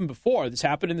this happen before. This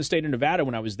happened in the state of Nevada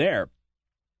when I was there.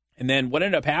 And then what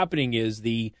ended up happening is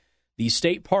the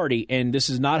state party, and this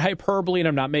is not hyperbole, and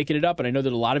I'm not making it up, and I know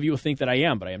that a lot of you will think that I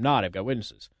am, but I am not. I've got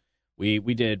witnesses. We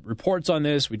did reports on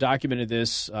this. We documented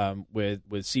this with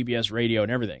CBS Radio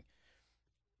and everything.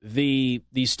 The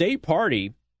state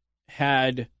party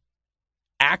had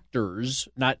actors,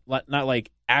 not like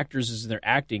actors as in they're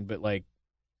acting, but like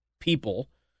people.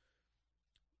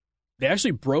 They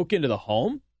actually broke into the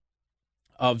home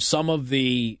of some of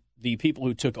the people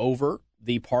who took over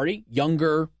the party,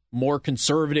 younger, more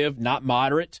conservative, not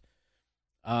moderate,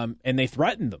 and they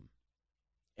threatened them.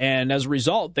 And as a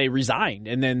result, they resigned.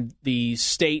 And then the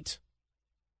state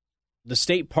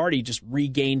party just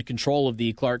regained control of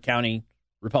the Clark County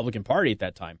Republican Party at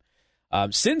that time.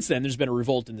 Since then, there's been a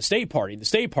revolt in the state party. The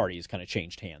state party has kind of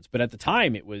changed hands. But at the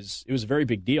time, it was a very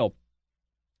big deal.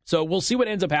 So we'll see what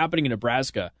ends up happening in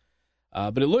Nebraska.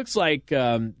 But it looks like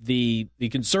the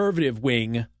conservative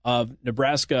wing of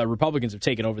Nebraska Republicans have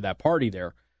taken over that party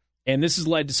there. And this has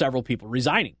led to several people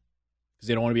resigning because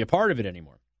they don't want to be a part of it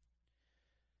anymore.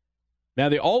 Now,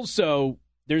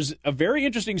 there's a very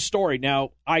interesting story.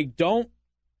 Now, I don't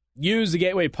use the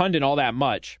Gateway Pundit all that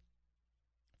much.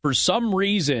 For some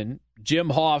reason, Jim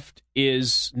Hoft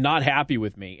is not happy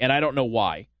with me, and I don't know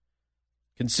why.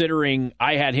 Considering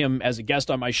I had him as a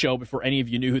guest on my show before any of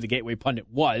you knew who the Gateway Pundit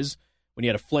was, when he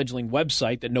had a fledgling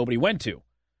website that nobody went to.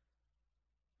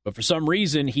 But for some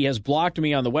reason, he has blocked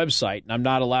me on the website, and I'm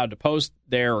not allowed to post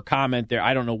there or comment there.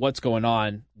 I don't know what's going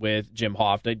on with Jim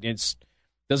Hoft. It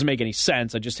doesn't make any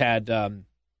sense. I just had,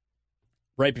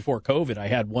 right before COVID, I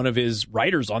had one of his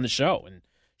writers on the show. And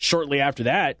shortly after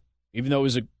that, even though it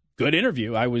was a good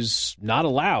interview, I was not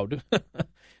allowed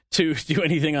to do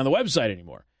anything on the website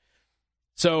anymore.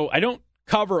 So I don't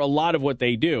cover a lot of what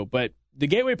they do, but the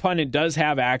Gateway Pundit does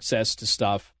have access to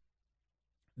stuff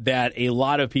that a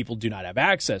lot of people do not have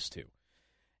access to.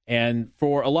 And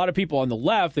for a lot of people on the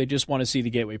left, they just want to see the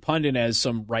Gateway Pundit as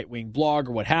some right-wing blog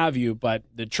or what have you. But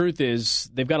the truth is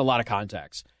they've got a lot of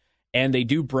contacts, and they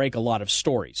do break a lot of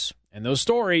stories. And those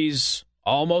stories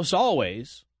almost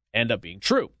always end up being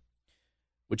true,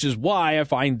 which is why I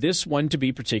find this one to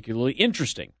be particularly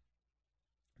interesting.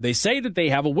 They say that they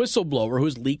have a whistleblower who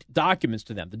has leaked documents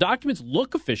to them. The documents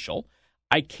look official.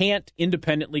 I can't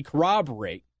independently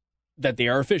corroborate that they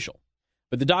are official,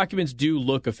 but the documents do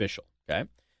look official, okay?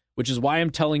 Which is why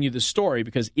I'm telling you this story,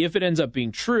 because if it ends up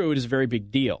being true, it is a very big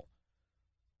deal.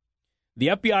 The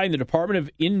FBI and the Department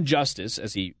of Injustice,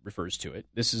 as he refers to it,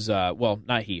 this is,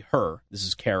 not he, her, this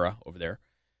is Kara over there,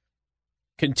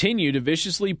 continue to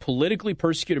viciously politically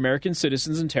persecute American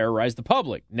citizens and terrorize the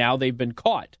public. Now they've been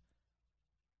caught.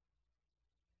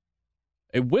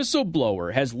 A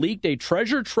whistleblower has leaked a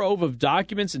treasure trove of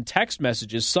documents and text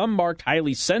messages, some marked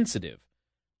highly sensitive,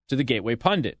 to the Gateway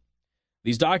Pundit.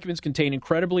 These documents contain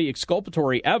incredibly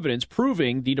exculpatory evidence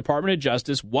proving the Department of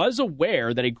Justice was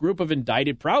aware that a group of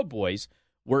indicted Proud Boys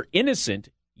were innocent,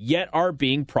 yet are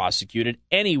being prosecuted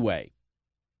anyway.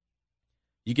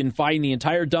 You can find the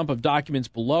entire dump of documents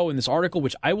below in this article,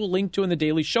 which I will link to in the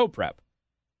Daily Show Prep.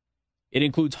 It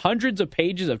includes hundreds of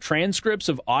pages of transcripts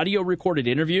of audio-recorded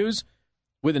interviews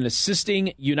with an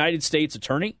assisting United States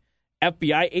attorney,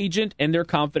 FBI agent, and their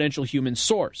confidential human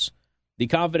source. The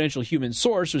confidential human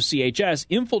source, or CHS,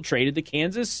 infiltrated the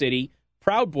Kansas City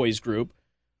Proud Boys group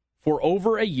for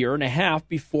over a year and a half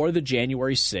before the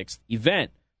January 6th event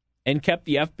and kept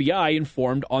the FBI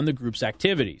informed on the group's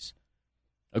activities.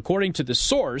 According to the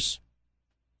source,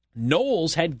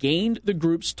 Knowles had gained the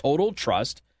group's total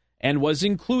trust and was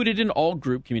included in all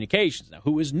group communications. Now,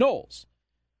 who is Knowles?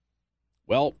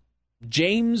 Well,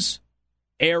 James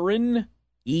Ehren,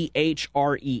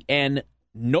 Ehren,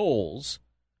 Knowles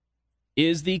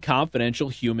is the confidential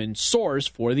human source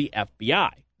for the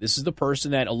FBI. This is the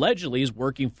person that allegedly is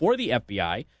working for the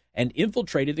FBI and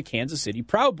infiltrated the Kansas City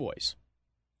Proud Boys.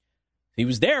 He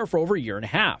was there for over a year and a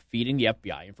half, feeding the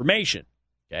FBI information.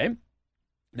 Okay?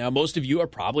 Now, most of you are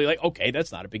probably like, okay,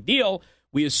 that's not a big deal.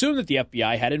 We assume that the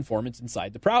FBI had informants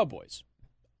inside the Proud Boys.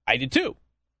 I did too.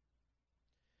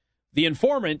 The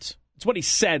informant, it's what he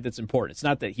said that's important. It's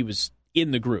not that he was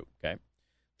in the group, okay?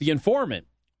 The informant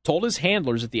told his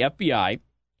handlers at the FBI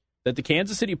that the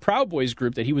Kansas City Proud Boys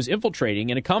group that he was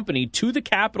infiltrating and accompanied to the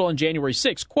Capitol on January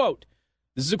 6th, quote,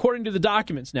 this is according to the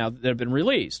documents now that have been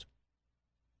released,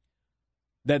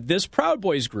 that this Proud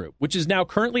Boys group, which is now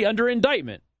currently under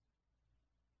indictment,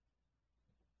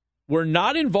 were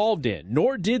not involved in,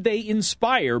 nor did they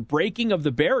inspire breaking of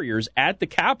the barriers at the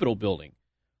Capitol building.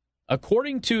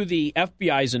 According to the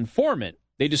FBI's informant,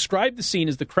 they described the scene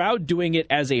as the crowd doing it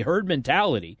as a herd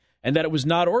mentality and that it was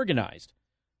not organized.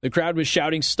 The crowd was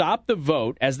shouting, "Stop the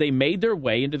vote," as they made their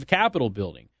way into the Capitol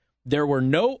building. There were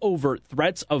no overt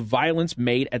threats of violence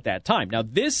made at that time. Now,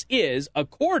 this is,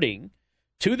 according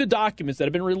to the documents that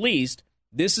have been released,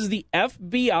 this is the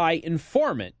FBI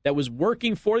informant that was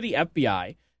working for the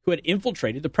FBI who had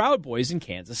infiltrated the Proud Boys in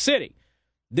Kansas City.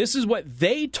 This is what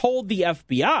they told the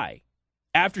FBI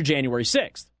after January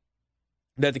 6th,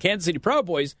 that the Kansas City Proud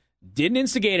Boys didn't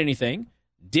instigate anything,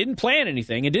 didn't plan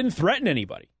anything, and didn't threaten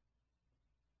anybody.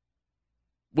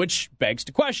 Which begs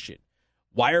to question,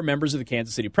 why are members of the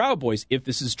Kansas City Proud Boys, if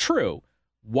this is true,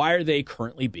 why are they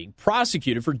currently being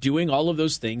prosecuted for doing all of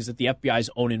those things that the FBI's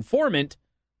own informant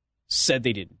said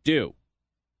they didn't do?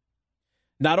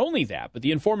 Not only that, but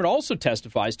the informant also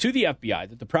testifies to the FBI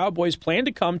that the Proud Boys plan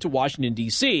to come to Washington,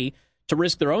 D.C. to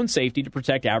risk their own safety to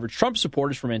protect average Trump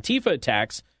supporters from Antifa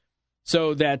attacks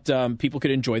so that people could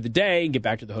enjoy the day and get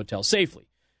back to the hotel safely,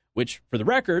 which, for the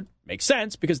record, makes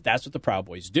sense because that's what the Proud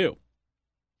Boys do.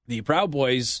 The Proud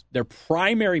Boys, their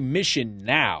primary mission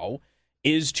now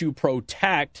is to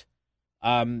protect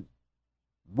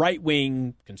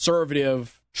right-wing,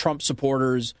 conservative, Trump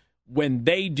supporters when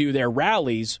they do their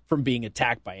rallies from being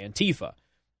attacked by Antifa.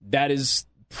 That is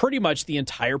pretty much the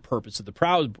entire purpose of the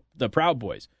Proud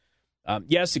Boys.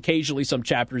 Yes, occasionally some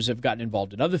chapters have gotten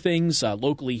involved in other things.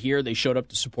 Locally here, they showed up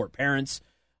to support parents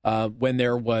when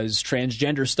there was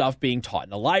transgender stuff being taught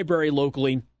in a library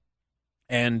locally.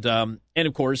 And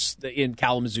of course, in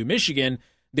Kalamazoo, Michigan,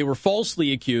 they were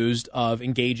falsely accused of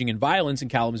engaging in violence in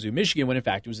Kalamazoo, Michigan, when in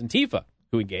fact it was Antifa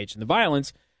who engaged in the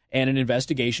violence. And an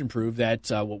investigation proved that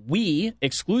what we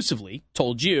exclusively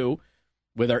told you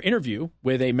with our interview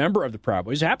with a member of the Proud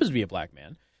Boys, who happens to be a black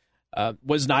man,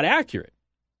 was not accurate.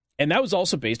 And that was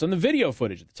also based on the video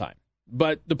footage at the time.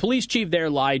 But the police chief there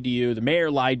lied to you. The mayor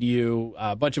lied to you.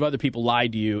 A bunch of other people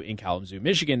lied to you in Kalamazoo,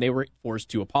 Michigan. They were forced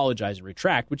to apologize and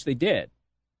retract, which they did.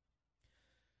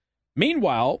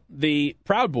 Meanwhile, the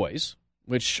Proud Boys,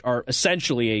 which are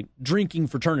essentially a drinking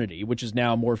fraternity, which is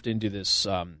now morphed into this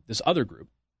other group,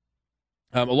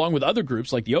 along with other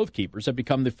groups like the Oath Keepers, have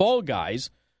become the fall guys,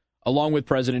 along with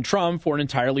President Trump, for an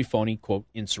entirely phony, quote,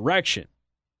 insurrection.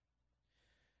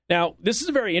 Now, this is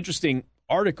a very interesting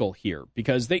article here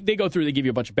because they go through, they give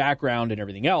you a bunch of background and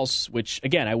everything else, which,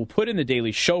 again, I will put in the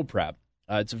daily show prep.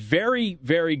 It's a very,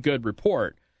 very good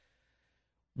report.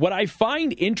 What I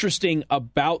find interesting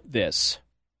about this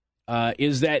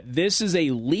is that this is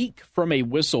a leak from a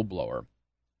whistleblower.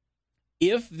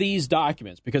 If these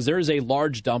documents, because there is a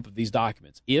large dump of these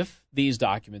documents, if these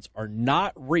documents are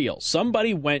not real,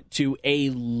 somebody went to a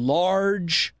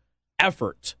large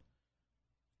effort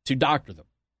to doctor them.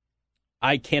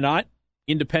 I cannot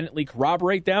independently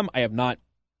corroborate them. I have not,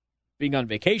 being on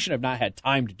vacation, I've not had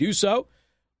time to do so.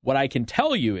 What I can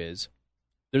tell you is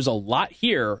there's a lot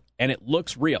here, and it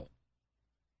looks real.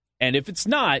 And if it's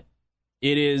not,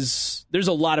 there's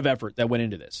a lot of effort that went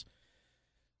into this.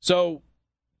 So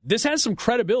this has some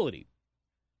credibility.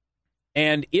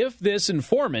 And if this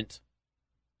informant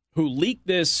who leaked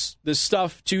this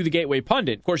stuff to the Gateway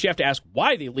Pundit, of course, you have to ask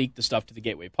why they leaked the stuff to the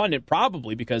Gateway Pundit,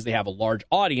 probably because they have a large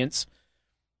audience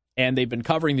and they've been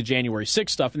covering the January 6th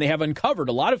stuff, and they have uncovered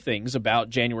a lot of things about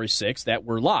January 6th that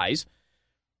were lies.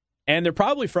 And they're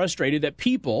probably frustrated that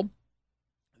people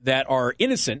that are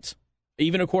innocent,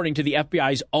 even according to the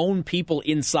FBI's own people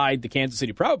inside the Kansas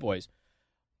City Proud Boys,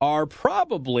 are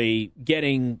probably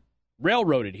getting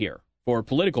railroaded here for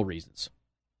political reasons.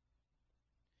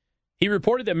 He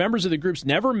reported that members of the groups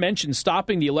never mentioned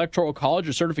stopping the Electoral College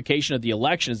or certification of the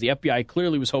election, as the FBI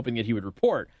clearly was hoping that he would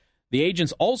report. The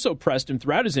agents also pressed him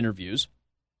throughout his interviews,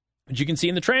 which you can see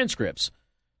in the transcripts,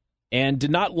 and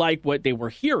did not like what they were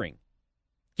hearing.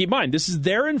 Keep in mind, this is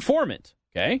their informant,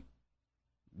 okay?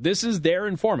 This is their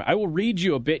informant. I will read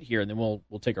you a bit here, and then we'll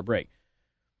take our break.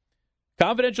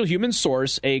 Confidential human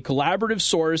source, a collaborative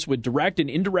source with direct and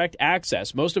indirect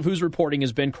access, most of whose reporting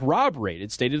has been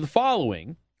corroborated, stated the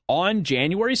following on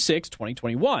January 6,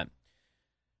 2021.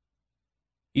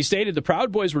 He stated the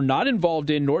Proud Boys were not involved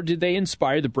in, nor did they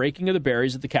inspire the breaking of the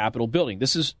barriers at the Capitol building.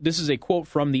 This is a quote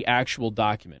from the actual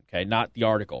document, okay, not the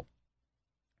article.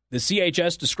 The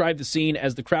CHS described the scene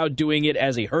as the crowd doing it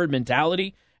as a herd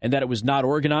mentality and that it was not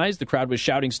organized. The crowd was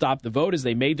shouting "Stop the vote" as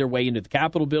they made their way into the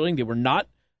Capitol building.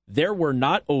 There were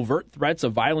not overt threats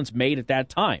of violence made at that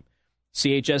time.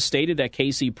 CHS stated that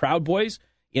KC Proud Boys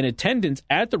in attendance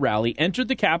at the rally entered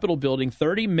the Capitol building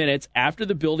 30 minutes after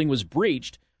the building was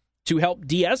breached to help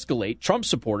de-escalate Trump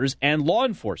supporters and law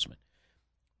enforcement.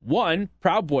 One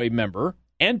Proud Boy member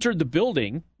entered the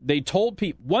building.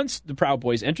 Once the Proud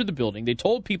Boys entered the building, they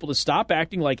told people to stop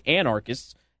acting like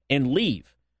anarchists and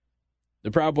leave.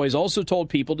 The Proud Boys also told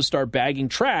people to start bagging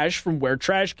trash from where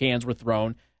trash cans were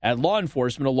thrown at law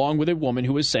enforcement, along with a woman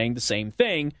who was saying the same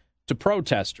thing to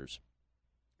protesters.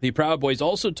 The Proud Boys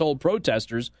also told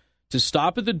protesters to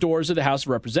stop at the doors of the House of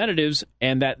Representatives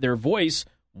and that their voice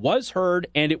was heard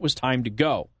and it was time to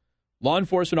go. Law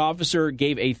enforcement officer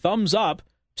gave a thumbs up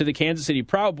to the Kansas City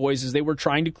Proud Boys as they were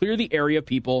trying to clear the area of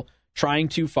people trying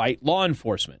to fight law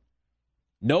enforcement.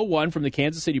 No one from the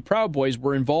Kansas City Proud Boys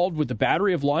were involved with the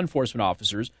battery of law enforcement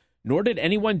officers, nor did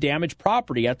anyone damage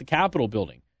property at the Capitol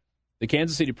building. The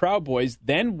Kansas City Proud Boys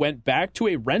then went back to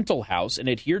a rental house and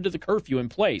adhered to the curfew in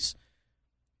place.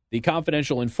 The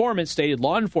confidential informant stated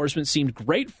law enforcement seemed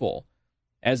grateful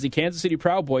as the Kansas City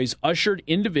Proud Boys ushered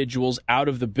individuals out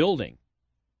of the building.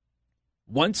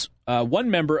 Once, one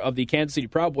member of the Kansas City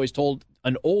Proud Boys told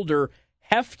an older,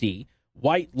 hefty,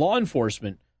 white law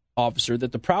enforcement officer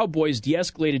that the Proud Boys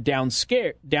de-escalated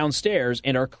downstairs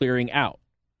and are clearing out.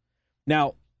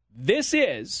 Now, this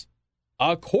is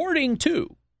according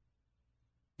to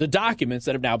the documents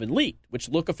that have now been leaked, which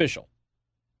look official.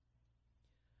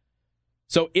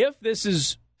 So if this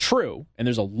is true, and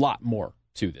there's a lot more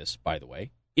to this, by the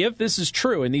way, if this is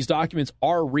true and these documents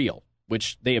are real,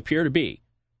 which they appear to be,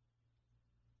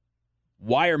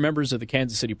 why are members of the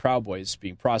Kansas City Proud Boys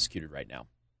being prosecuted right now?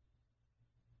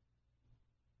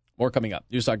 More coming up.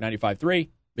 News Talk 95.3,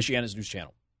 Michiana's news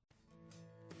channel.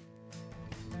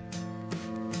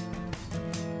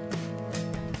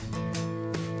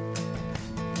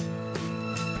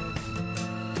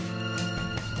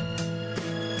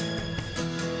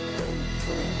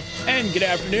 And good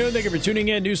afternoon. Thank you for tuning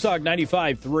in. News Talk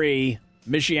 95.3,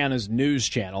 Michiana's news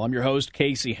channel. I'm your host,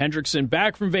 Casey Hendrickson,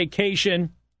 back from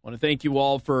vacation. I want to thank you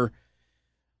all for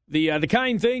the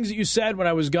kind things that you said when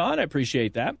I was gone. I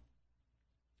appreciate that.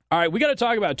 All right, we got to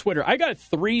talk about Twitter. I got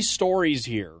 3 stories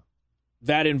here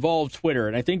that involve Twitter,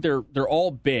 and I think they're all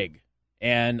big.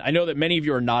 And I know that many of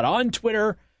you are not on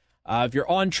Twitter. If you're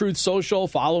on Truth Social,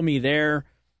 follow me there.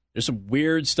 There's some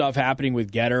weird stuff happening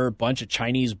with Getter. A bunch of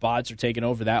Chinese bots are taking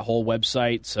over that whole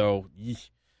website. So,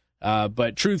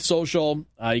 but Truth Social,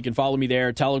 you can follow me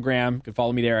there. Telegram, you can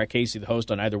follow me there at Casey the Host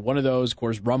on either one of those. Of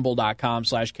course,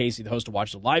 rumble.com/Casey the Host to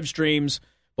watch the live streams,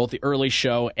 both the early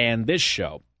show and this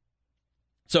show.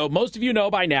 So most of you know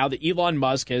by now that Elon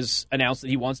Musk has announced that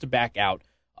he wants to back out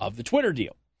of the Twitter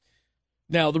deal.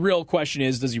 Now, the real question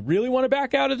is, does he really want to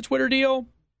back out of the Twitter deal?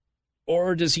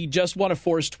 Or does he just want to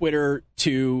force Twitter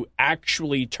to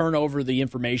actually turn over the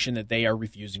information that they are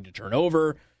refusing to turn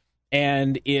over?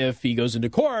 And if he goes into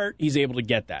court, he's able to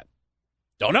get that.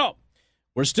 Don't know.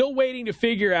 We're still waiting to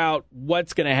figure out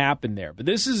what's going to happen there. But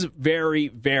this is a very,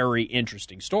 very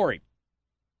interesting story.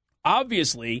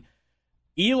 Obviously,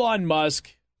 Elon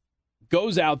Musk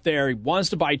goes out there, he wants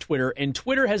to buy Twitter, and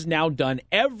Twitter has now done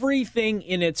everything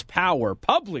in its power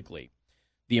publicly.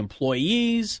 The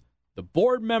employees, the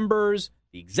board members,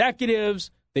 the executives,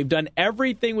 they've done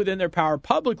everything within their power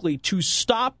publicly to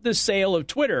stop the sale of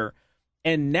Twitter.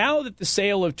 And now that the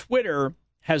sale of Twitter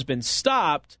has been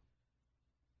stopped,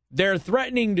 they're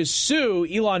threatening to sue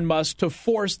Elon Musk to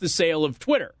force the sale of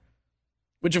Twitter,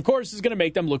 which, of course, is going to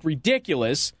make them look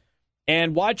ridiculous.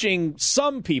 And watching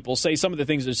some people say some of the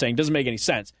things they're saying doesn't make any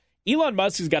sense. Elon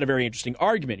Musk has got a very interesting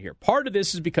argument here. Part of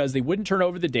this is because they wouldn't turn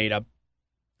over the data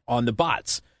on the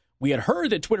bots. We had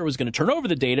heard that Twitter was going to turn over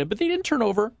the data, but they didn't turn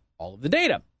over all of the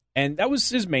data. And that was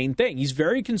his main thing. He's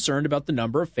very concerned about the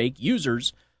number of fake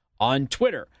users on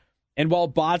Twitter. And while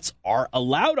bots are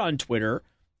allowed on Twitter,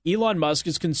 Elon Musk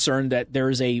is concerned that there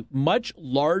is a much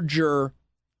larger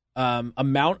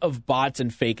amount of bots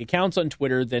and fake accounts on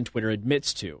Twitter than Twitter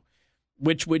admits to,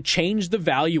 which would change the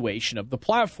valuation of the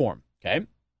platform, okay?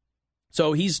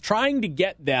 So he's trying to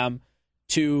get them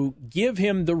to give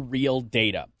him the real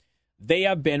data. they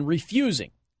have been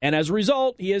refusing. And as a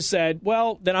result, he has said,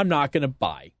 well, then I'm not going to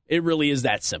buy. It really is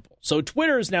that simple. So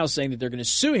Twitter is now saying that they're going to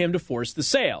sue him to force the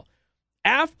sale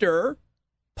after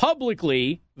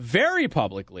publicly, very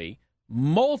publicly,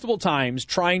 multiple times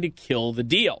trying to kill the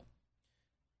deal.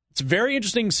 It's a very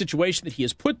interesting situation that he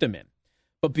has put them in.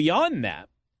 But beyond that,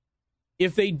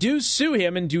 if they do sue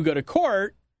him and do go to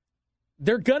court,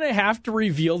 they're going to have to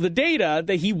reveal the data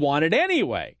that he wanted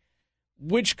anyway,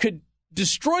 which could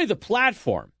destroy the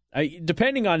platform,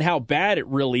 depending on how bad it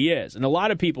really is. And a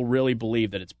lot of people really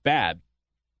believe that it's bad.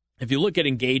 If you look at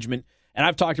engagement, and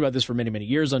I've talked about this for many, many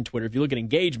years on Twitter, if you look at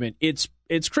engagement, it's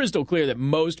crystal clear that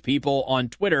most people on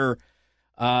Twitter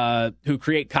who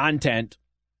create content,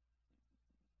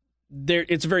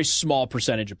 it's a very small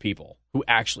percentage of people who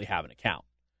actually have an account.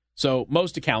 So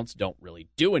most accounts don't really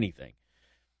do anything.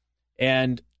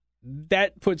 And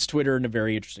that puts Twitter in a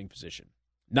very interesting position.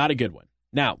 Not a good one.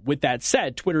 Now, with that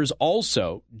said, Twitter's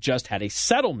also just had a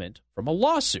settlement from a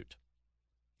lawsuit.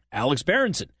 Alex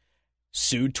Berenson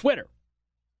sued Twitter,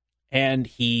 and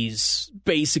he's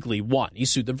basically won. He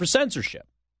sued them for censorship.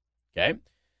 Okay?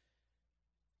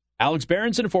 Alex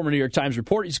Berenson, a former New York Times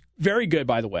reporter, he's very good,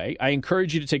 by the way. I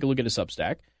encourage you to take a look at his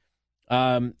Substack.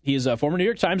 He is a former New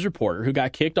York Times reporter who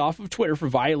got kicked off of Twitter for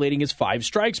violating his 5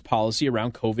 strikes policy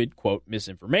around COVID, quote,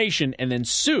 misinformation, and then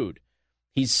sued.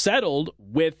 He's settled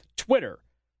with Twitter.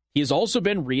 He has also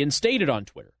been reinstated on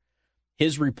Twitter.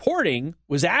 His reporting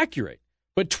was accurate,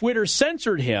 but Twitter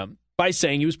censored him by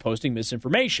saying he was posting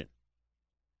misinformation.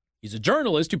 He's a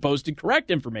journalist who posted correct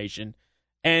information,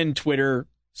 and Twitter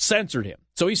censored him.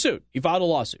 So he sued. He filed a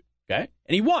lawsuit, okay?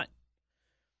 And he won.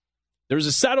 There was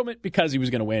a settlement because he was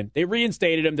going to win. They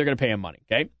reinstated him. They're going to pay him money,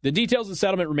 okay? The details of the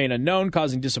settlement remain unknown,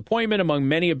 causing disappointment among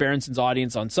many of Berenson's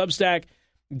audience on Substack,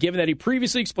 given that he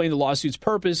previously explained the lawsuit's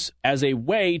purpose as a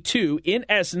way to, in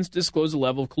essence, disclose the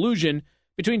level of collusion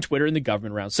between Twitter and the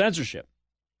government around censorship.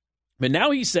 But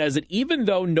now he says that even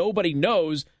though nobody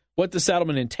knows what the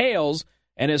settlement entails,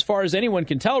 and as far as anyone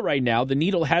can tell right now, the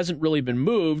needle hasn't really been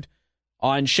moved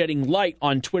on shedding light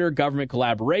on Twitter government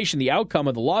collaboration, the outcome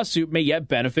of the lawsuit may yet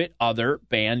benefit other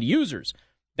banned users.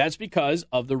 That's because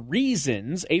of the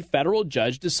reasons a federal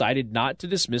judge decided not to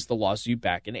dismiss the lawsuit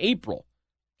back in April.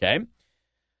 Okay?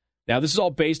 Now, this is all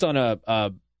based on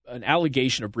an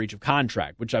allegation of breach of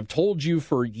contract, which I've told you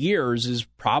for years is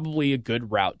probably a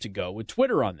good route to go with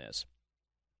Twitter on this.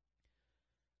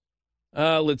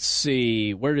 Let's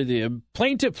see. Where did the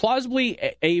plaintiff plausibly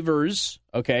avers,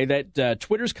 okay, that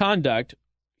Twitter's conduct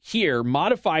here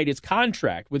modified its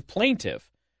contract with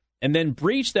plaintiff and then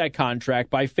breached that contract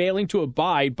by failing to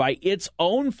abide by its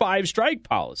own 5-strike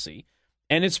policy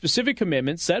and its specific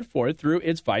commitments set forth through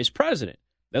its vice president.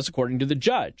 That's according to the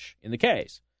judge in the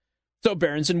case. So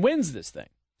Berenson wins this thing.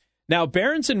 Now,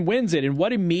 Berenson wins it, and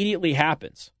what immediately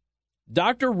happens?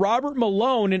 Dr. Robert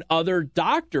Malone and other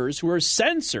doctors who are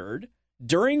censored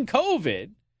during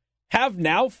COVID have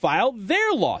now filed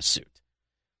their lawsuit.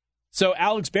 So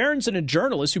Alex Berenson, a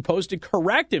journalist who posted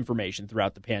correct information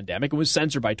throughout the pandemic and was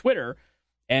censored by Twitter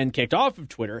and kicked off of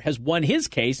Twitter, has won his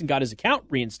case and got his account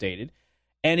reinstated.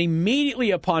 And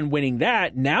immediately upon winning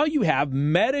that, now you have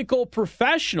medical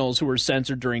professionals who were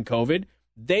censored during COVID.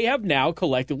 They have now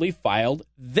collectively filed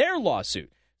their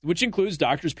lawsuit, which includes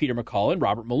Drs. Peter McCullough and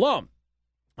Robert Malone.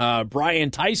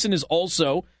 Brian Tyson is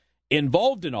also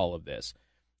involved in all of this.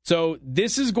 So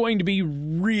this is going to be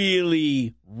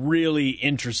really, really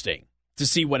interesting to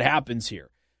see what happens here.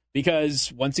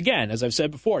 Because, once again, as I've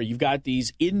said before, you've got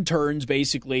these interns,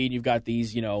 basically, and you've got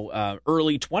these,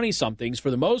 early 20-somethings, for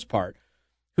the most part,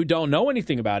 who don't know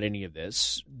anything about any of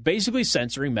this, basically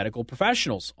censoring medical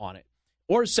professionals on it,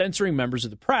 or censoring members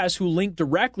of the press who link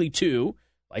directly to,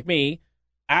 like me,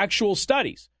 actual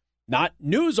studies. Not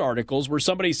news articles where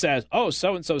somebody says, oh,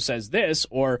 so-and-so says this,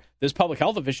 or this public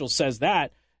health official says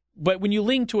that. But when you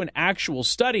link to an actual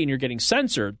study and you're getting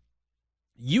censored,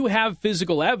 you have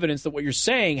physical evidence that what you're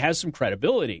saying has some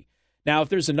credibility. Now, if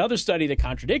there's another study that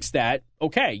contradicts that,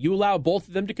 okay, you allow both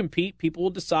of them to compete. People will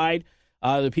decide.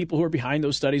 The people who are behind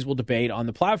those studies will debate on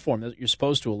the platform that you're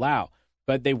supposed to allow,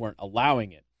 but they weren't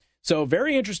allowing it. So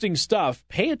very interesting stuff.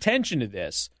 Pay attention to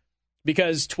this,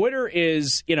 because Twitter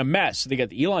is in a mess. They got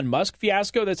the Elon Musk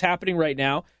fiasco that's happening right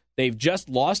now. They've just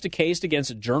lost a case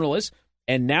against a journalist,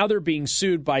 and now they're being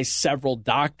sued by several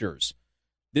doctors.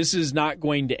 This is not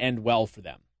going to end well for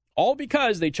them, all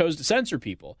because they chose to censor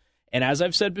people. And as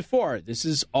I've said before, this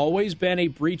has always been a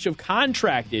breach of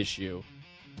contract issue,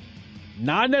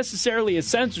 not necessarily a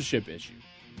censorship issue.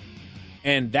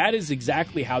 And that is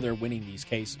exactly how they're winning these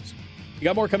cases. You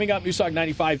got more coming up. Newstalk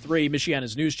 95.3,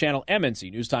 Michiana's news channel,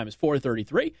 MNC. News time is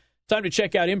 4:33. Time to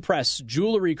check out Impress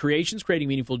Jewelry Creations, creating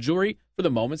meaningful jewelry for the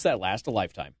moments that last a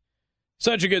lifetime.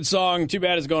 Such a good song. Too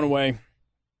bad it's going away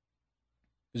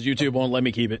because YouTube won't let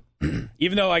me keep it,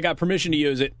 even though I got permission to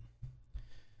use it.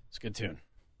 It's a good tune.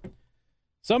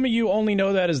 Some of you only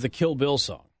know that as the Kill Bill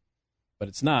song, but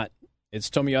it's not. It's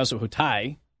Tomiyasu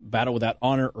Hotai, Battle Without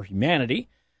Honor or Humanity.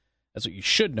 That's what you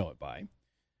should know it by.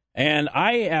 And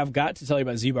I have got to tell you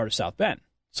about Z-Bar to South Bend.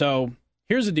 So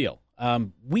here's the deal.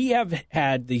 We have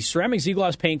had the ceramic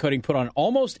Z-Gloss paint coating put on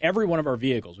almost every one of our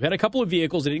vehicles. We had a couple of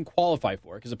vehicles that didn't qualify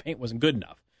for it because the paint wasn't good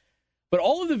enough. But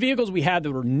all of the vehicles we had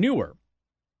that were newer,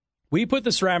 we put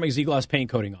the ceramic Z-Gloss paint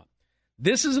coating on.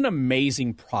 This is an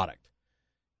amazing product.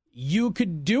 You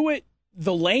could do it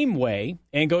the lame way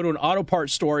and go to an auto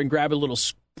parts store and grab a little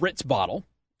spritz bottle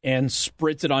and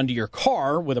spritz it onto your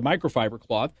car with a microfiber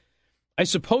cloth. I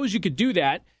suppose you could do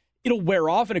that. It'll wear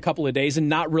off in a couple of days and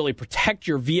not really protect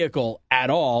your vehicle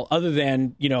at all, other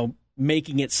than,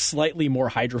 making it slightly more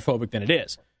hydrophobic than it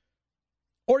is.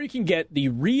 Or you can get the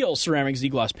real ceramic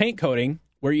Z-Gloss paint coating,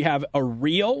 where you have a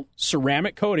real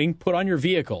ceramic coating put on your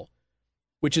vehicle,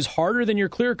 which is harder than your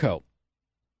clear coat,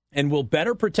 and will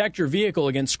better protect your vehicle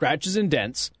against scratches and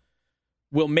dents,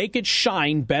 will make it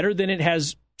shine better than it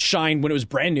has shined when it was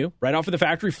brand new, right off of the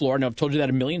factory floor. I know I've told you that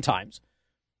a million times.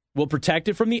 Will protect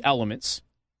it from the elements,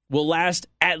 will last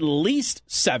at least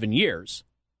 7 years,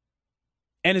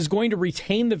 and is going to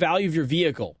retain the value of your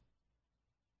vehicle.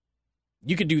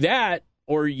 You could do that,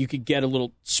 or you could get a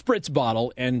little spritz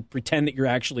bottle and pretend that you're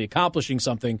actually accomplishing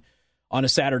something on a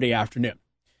Saturday afternoon.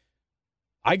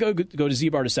 I go to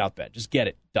Z-Bar to South Bend. Just get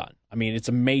it done. I mean, it's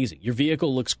amazing. Your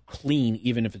vehicle looks clean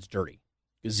even if it's dirty.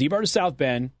 Z-Bar to South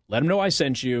Bend, let them know I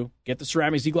sent you, get the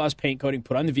ceramic Z-Gloss paint coating,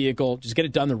 put on the vehicle, just get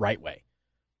it done the right way.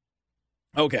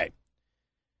 Okay.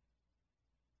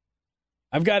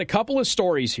 I've got a couple of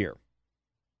stories here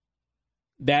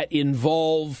that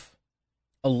involve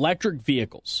electric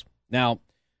vehicles. Now,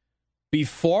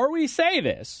 before we say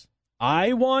this,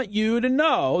 I want you to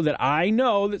know that I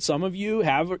know that some of you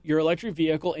have your electric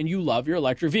vehicle and you love your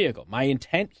electric vehicle. My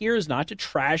intent here is not to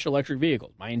trash electric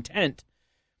vehicles. My intent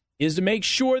is to make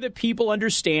sure that people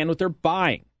understand what they're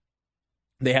buying.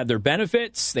 They have their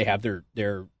benefits. They have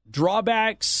their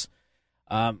drawbacks.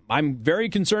 I'm very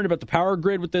concerned about the power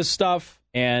grid with this stuff.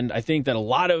 And I think that a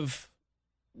lot of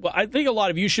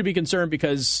you should be concerned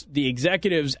because the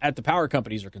executives at the power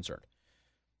companies are concerned.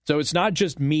 So it's not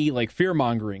just me like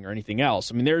fear-mongering or anything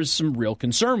else. I mean, there's some real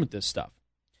concern with this stuff.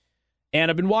 And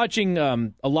I've been watching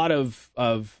a lot of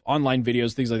online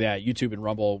videos, things like that, YouTube and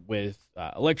Rumble, with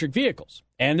electric vehicles.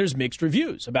 And there's mixed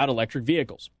reviews about electric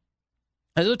vehicles.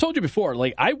 As I told you before,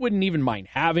 I wouldn't even mind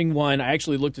having one. I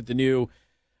actually looked at the new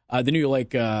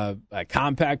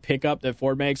compact pickup that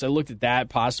Ford makes. I looked at that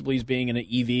possibly as being an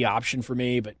EV option for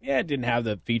me, but it didn't have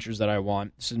the features that I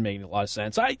want. This isn't making a lot of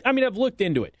sense. I mean, I've looked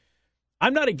into it.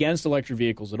 I'm not against electric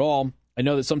vehicles at all. I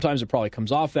know that sometimes it probably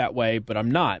comes off that way, but I'm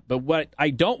not. But what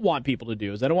I don't want people to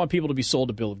do is I don't want people to be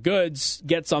sold a bill of goods,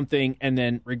 get something, and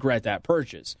then regret that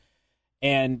purchase.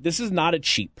 And this is not a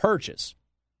cheap purchase.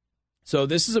 So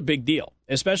this is a big deal,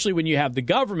 especially when you have the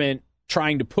government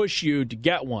trying to push you to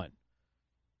get one.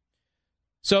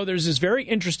 So there's this very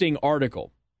interesting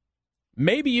article.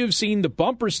 Maybe you've seen the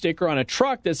bumper sticker on a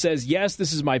truck that says, yes,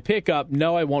 this is my pickup.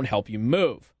 No, I won't help you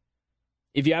move.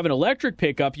 If you have an electric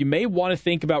pickup, you may want to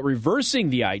think about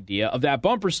reversing the idea of that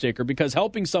bumper sticker because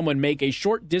helping someone make a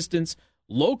short distance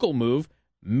local move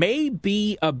may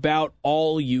be about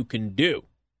all you can do.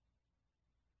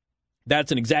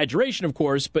 That's an exaggeration, of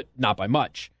course, but not by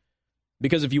much.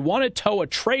 Because if you want to tow a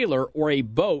trailer or a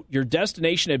boat, your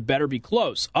destination had better be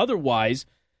close. Otherwise,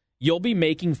 you'll be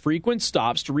making frequent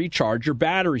stops to recharge your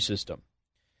battery system.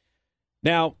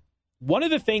 Now, one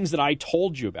of the things that I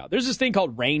told you about, there's this thing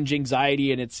called range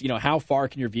anxiety, and it's, how far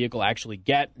can your vehicle actually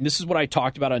get? And this is what I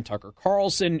talked about on Tucker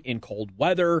Carlson. In cold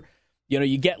weather,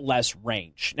 you get less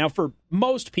range. Now, for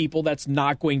most people, that's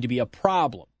not going to be a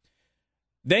problem.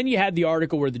 Then you had the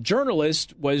article where the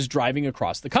journalist was driving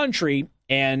across the country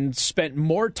and spent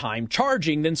more time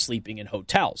charging than sleeping in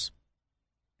hotels.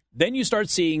 Then you start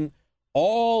seeing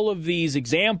all of these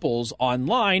examples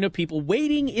online of people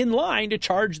waiting in line to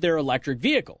charge their electric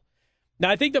vehicle. Now,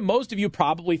 I think that most of you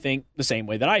probably think the same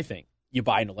way that I think. You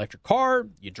buy an electric car,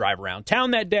 you drive around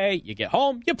town that day, you get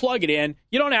home, you plug it in.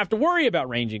 You don't have to worry about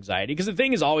range anxiety because the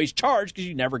thing is always charged because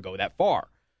you never go that far,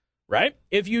 right?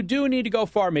 If you do need to go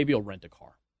far, maybe you'll rent a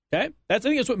car, okay? I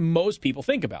think that's what most people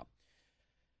think about.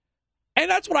 And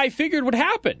that's what I figured would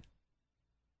happen.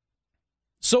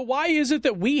 So why is it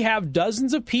that we have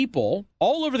dozens of people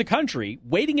all over the country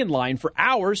waiting in line for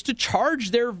hours to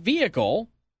charge their vehicle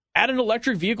at an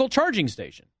electric vehicle charging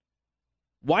station?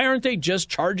 Why aren't they just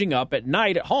charging up at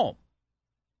night at home?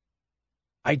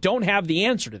 I don't have the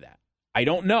answer to that. I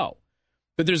don't know.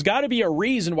 But there's got to be a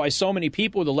reason why so many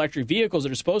people with electric vehicles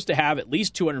that are supposed to have at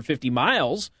least 250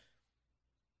 miles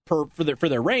for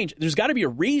their range, there's got to be a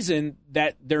reason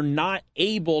that they're not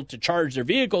able to charge their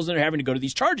vehicles and they're having to go to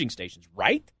these charging stations,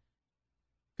 right?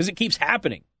 Because it keeps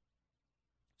happening.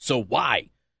 So why?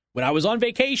 When I was on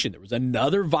vacation, there was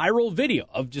another viral video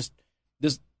of just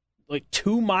this like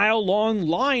 2-mile long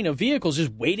line of vehicles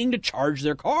just waiting to charge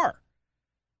their car.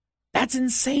 That's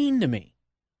insane to me.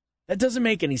 That doesn't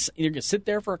make any sense. You're going to sit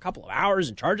there for a couple of hours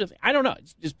and charge it. I don't know.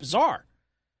 It's just bizarre.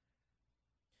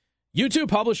 YouTube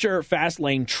publisher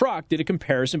Fastlane Truck did a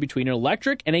comparison between an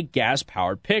electric and a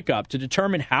gas-powered pickup to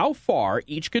determine how far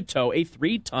each could tow a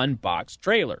 3-ton box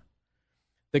trailer.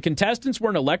 The contestants were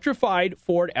an electrified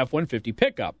Ford F-150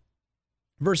 pickup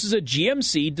versus a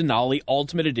GMC Denali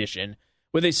Ultimate Edition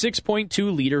with a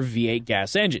 6.2-liter V8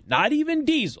 gas engine. Not even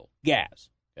diesel, gas.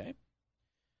 Okay.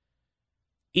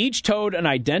 Each towed an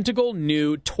identical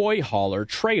new toy hauler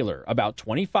trailer, about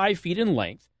 25 feet in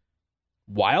length,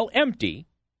 while empty,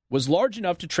 was large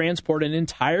enough to transport an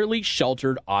entirely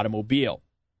sheltered automobile.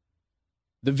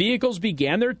 The vehicles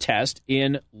began their test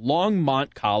in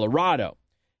Longmont, Colorado,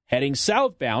 heading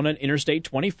southbound on Interstate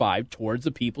 25 towards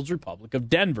the People's Republic of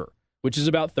Denver, which is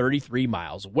about 33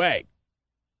 miles away.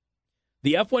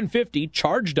 The F-150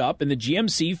 charged up and the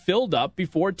GMC filled up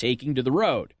before taking to the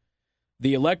road.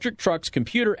 The electric truck's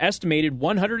computer estimated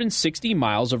 160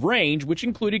 miles of range, which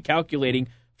included calculating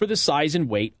for the size and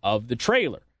weight of the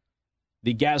trailer.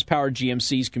 The gas-powered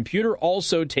GMC's computer,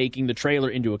 also taking the trailer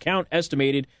into account,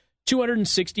 estimated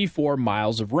 264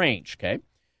 miles of range. Okay,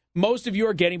 most of you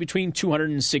are getting between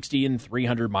 260 and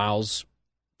 300 miles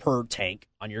per tank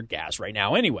on your gas right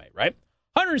now anyway, right?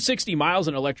 160 miles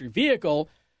in an electric vehicle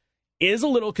is a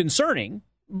little concerning,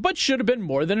 but should have been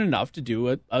more than enough to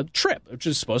do a trip, which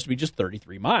is supposed to be just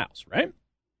 33 miles, right?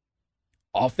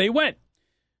 Off they went,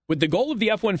 with the goal of the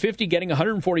F-150 getting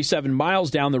 147 miles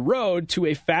down the road to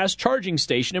a fast charging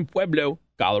station in Pueblo,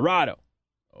 Colorado.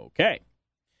 Okay.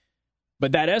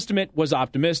 But that estimate was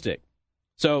optimistic.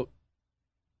 So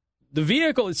the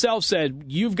vehicle itself said,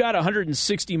 you've got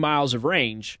 160 miles of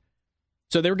range,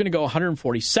 so they were going to go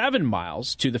 147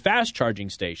 miles to the fast charging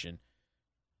station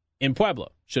in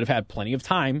Pueblo. Should have had plenty of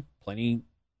time, plenty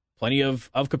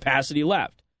of capacity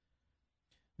left.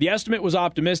 The estimate was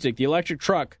optimistic. The electric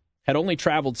truck had only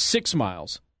traveled 6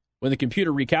 miles when the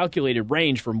computer recalculated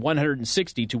range from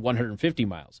 160 to 150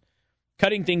 miles,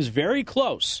 cutting things very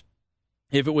close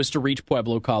if it was to reach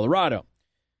Pueblo, Colorado.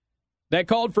 That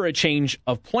called for a change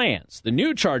of plans. The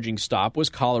new charging stop was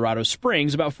Colorado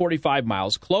Springs, about 45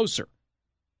 miles closer.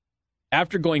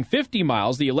 After going 50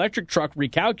 miles, the electric truck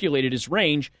recalculated its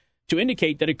range to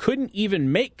indicate that it couldn't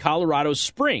even make Colorado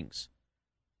Springs.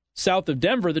 South of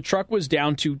Denver, the truck was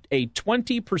down to a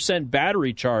 20%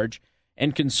 battery charge,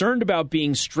 and concerned about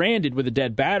being stranded with a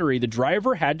dead battery, the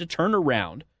driver had to turn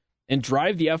around and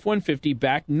drive the F-150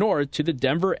 back north to the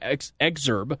Denver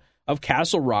exurb of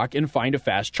Castle Rock and find a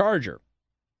fast charger.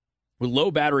 With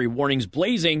low battery warnings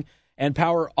blazing and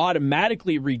power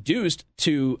automatically reduced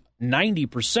to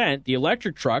 90%, the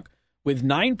electric truck, with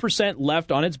 9%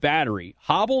 left on its battery,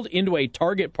 hobbled into a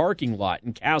Target parking lot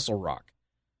in Castle Rock.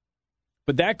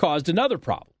 But that caused another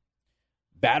problem.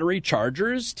 Battery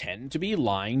chargers tend to be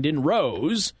lined in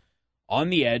rows on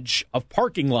the edge of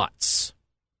parking lots.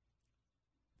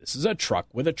 This is a truck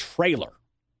with a trailer.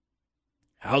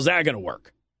 How's that going to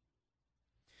work?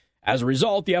 As a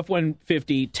result, the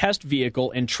F-150 test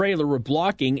vehicle and trailer were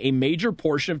blocking a major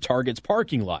portion of Target's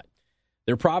parking lot.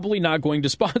 They're probably not going to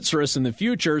sponsor us in the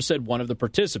future, said one of the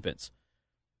participants.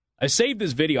 I saved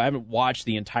this video. I haven't watched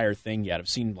the entire thing yet. I've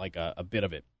seen like a bit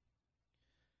of it.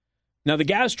 Now, the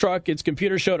gas truck, its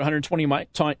computer showed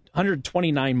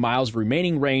 129 miles of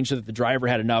remaining range so that the driver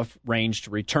had enough range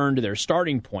to return to their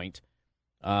starting point.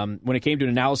 When it came to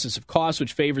an analysis of costs,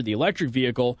 which favored the electric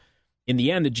vehicle, in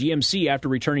the end, the GMC, after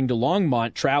returning to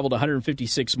Longmont, traveled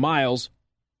 156 miles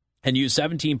and used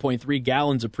 17.3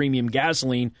 gallons of premium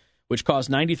gasoline, which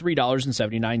cost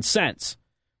 $93.79.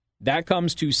 That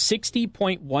comes to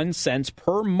 60.1 cents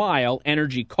per mile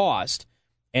energy cost,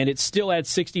 and it still had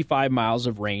 65 miles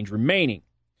of range remaining.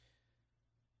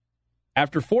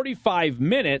 After 45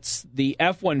 minutes, the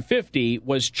F-150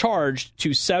 was charged to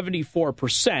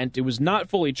 74%. It was not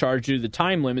fully charged due to the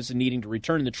time limits and needing to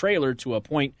return the trailer to a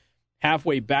point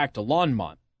halfway back to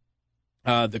Longmont.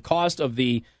 The cost of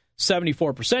the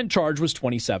 74% charge was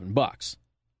 $27.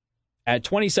 At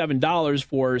 $27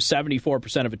 for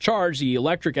 74% of a charge, the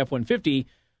electric F-150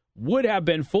 would have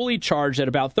been fully charged at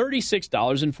about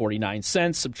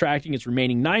 $36.49, subtracting its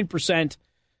remaining 9%.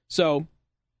 So,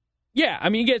 yeah, I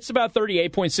mean, it gets about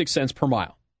 38.6 cents per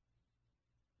mile.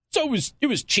 So it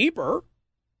was cheaper,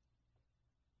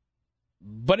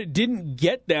 but it didn't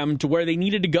get them to where they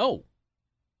needed to go.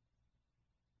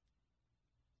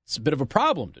 It's a bit of a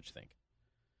problem, don't you think?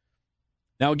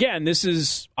 Now, again, this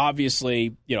is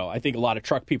obviously, I think a lot of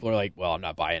truck people are like, well, I'm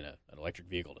not buying an electric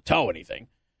vehicle to tow anything.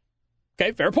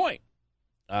 Okay, fair point.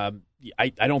 I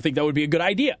don't think that would be a good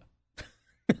idea.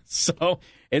 So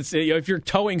it's if you're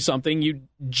towing something, you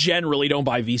generally don't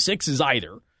buy V6s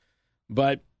either.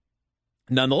 But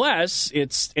nonetheless,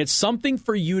 it's something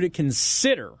for you to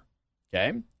consider.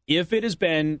 Okay, if it has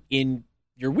been in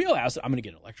your wheelhouse, I'm going to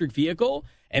get an electric vehicle,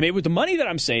 and maybe with the money that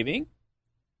I'm saving,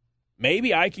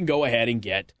 maybe I can go ahead and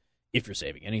get, if you're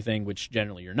saving anything, which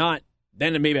generally you're not,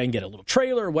 then maybe I can get a little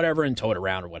trailer or whatever and tow it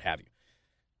around or what have you.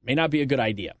 May not be a good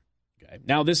idea. Okay.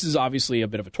 Now, this is obviously a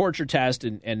bit of a torture test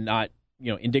and not,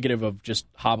 indicative of just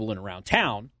hobbling around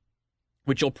town,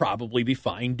 which you'll probably be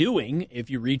fine doing if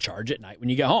you recharge at night when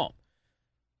you get home.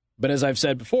 But as I've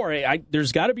said before,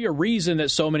 there's got to be a reason that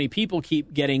so many people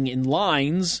keep getting in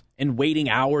lines and waiting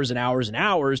hours and hours and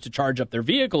hours to charge up their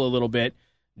vehicle a little bit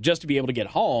just to be able to get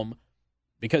home,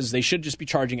 because they should just be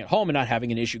charging at home and not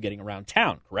having an issue getting around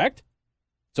town, correct?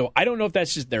 So I don't know if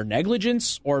that's just their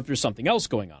negligence or if there's something else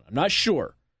going on. I'm not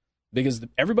sure, because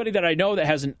everybody that I know that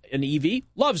has an EV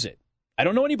loves it. I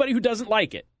don't know anybody who doesn't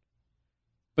like it.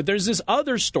 But there's this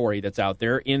other story that's out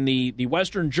there in the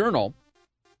Western Journal,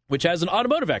 which has an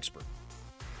automotive expert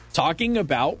talking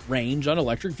about range on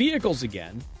electric vehicles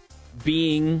again,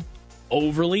 being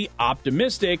overly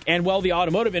optimistic, and, well, the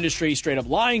automotive industry straight up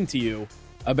lying to you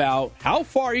about how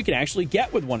far you can actually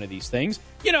get with one of these things,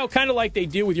 kind of like they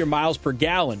do with your miles per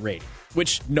gallon rating,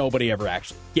 which nobody ever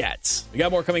actually gets. We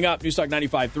got more coming up. News Talk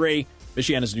 95.3,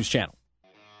 Michiana's news channel.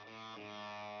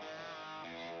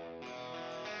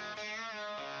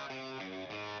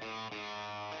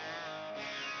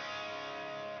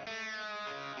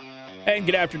 And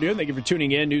good afternoon. Thank you for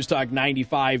tuning in. News Talk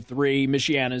 95.3,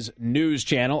 Michiana's news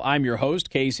channel. I'm your host,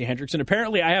 Casey Hendrickson.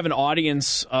 Apparently, I have an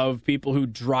audience of people who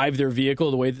drive their vehicle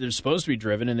the way that they're supposed to be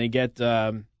driven, and they get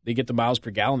the miles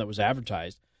per gallon that was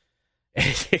advertised.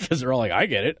 Because they're all like, I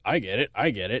get it. I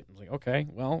was like, okay,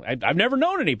 well, I've never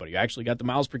known anybody who actually got the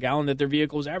miles per gallon that their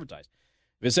vehicle was advertised.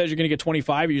 If it says you're going to get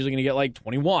 25, you're usually going to get like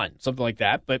 21, something like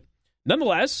that. But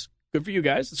nonetheless, good for you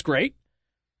guys. It's great.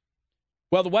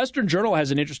 Well, the Western Journal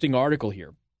has an interesting article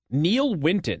here. Neil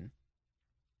Winton.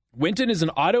 Winton is an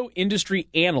auto industry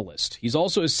analyst. He's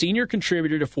also a senior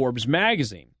contributor to Forbes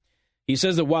magazine. He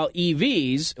says that while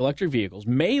EVs, electric vehicles,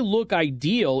 may look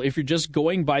ideal if you're just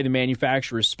going by the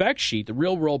manufacturer's spec sheet, the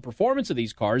real-world performance of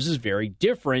these cars is very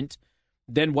different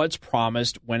than what's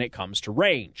promised when it comes to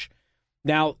range.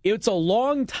 Now, it's a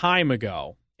long time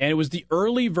ago, and it was the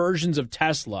early versions of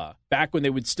Tesla, back when they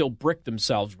would still brick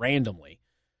themselves randomly.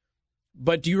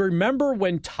 But do you remember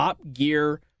when Top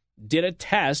Gear did a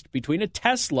test between a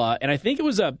Tesla and I think it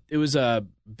was a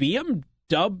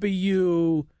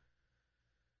BMW?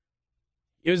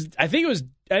 I think it was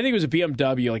a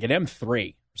BMW, like an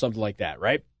M3, something like that,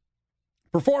 right?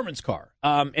 Performance car.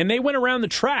 And they went around the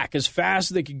track as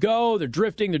fast as they could go. They're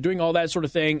drifting, they're doing all that sort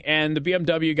of thing, and the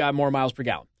BMW got more miles per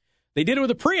gallon. They did it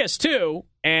with a Prius too,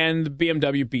 and the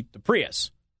BMW beat the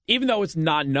Prius, even though it's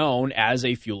not known as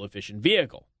a fuel-efficient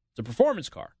vehicle. It's a performance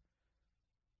car.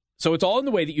 So it's all in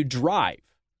the way that you drive.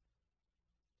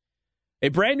 A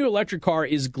brand new electric car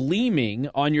is gleaming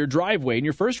on your driveway, and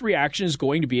your first reaction is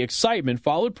going to be excitement,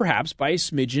 followed perhaps by a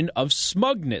smidgen of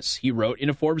smugness, he wrote in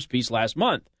a Forbes piece last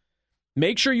month.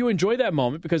 Make sure you enjoy that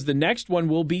moment, because the next one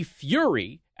will be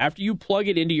fury after you plug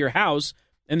it into your house,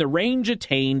 and the range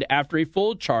attained after a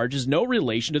full charge is no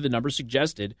relation to the number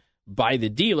suggested by the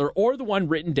dealer or the one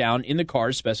written down in the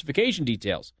car's specification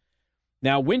details.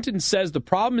 Now, Winton says the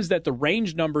problem is that the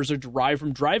range numbers are derived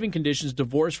from driving conditions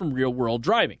divorced from real-world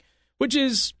driving, which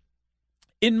is,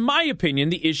 in my opinion,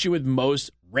 the issue with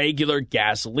most regular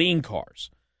gasoline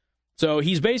cars. So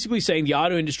he's basically saying the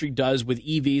auto industry does with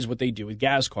EVs what they do with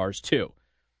gas cars, too.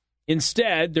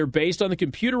 Instead, they're based on the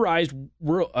computerized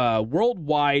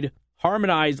Worldwide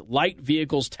Harmonized Light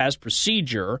Vehicles Test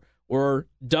Procedure, or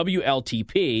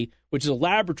WLTP, which is a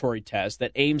laboratory test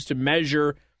that aims to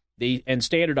measure and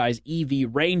standardize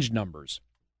EV range numbers.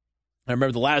 I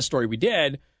remember the last story we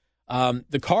did,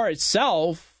 the car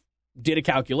itself did a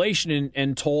calculation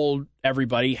and told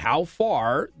everybody how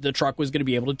far the truck was going to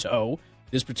be able to tow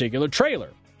this particular trailer.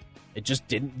 It just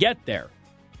didn't get there.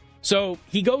 So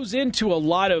he goes into a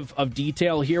lot of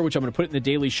detail here, which I'm going to put in the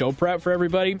daily show prep for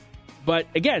everybody. But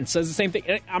again, says the same thing.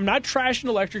 And I'm not trashing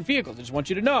electric vehicles. I just want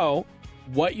you to know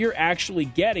what you're actually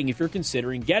getting if you're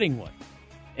considering getting one.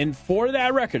 And for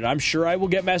that record, I'm sure I will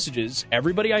get messages.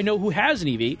 Everybody I know who has an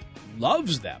EV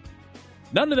loves them.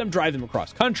 None of them drive them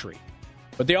across country,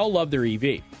 but they all love their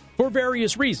EV for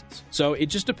various reasons. So it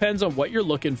just depends on what you're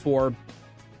looking for,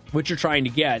 what you're trying to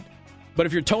get. But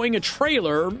if you're towing a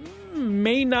trailer,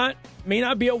 may not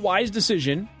be a wise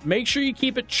decision. Make sure you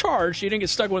keep it charged so you don't get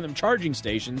stuck at one of them charging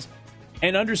stations,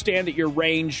 and understand that your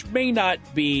range may not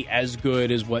be as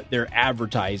good as what they're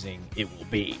advertising it will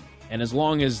be. And as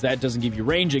long as that doesn't give you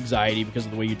range anxiety because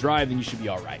of the way you drive, then you should be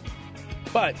all right.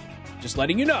 But just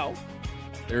letting you know,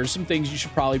 there are some things you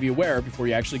should probably be aware of before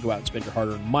you actually go out and spend your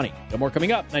hard-earned money. Got more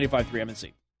coming up, 95.3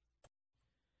 MNC.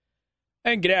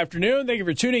 And good afternoon. Thank you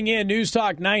for tuning in. News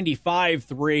Talk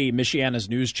 95.3, Michiana's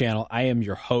news channel. I am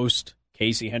your host,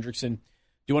 Casey Hendrickson.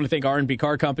 Do want to thank R&B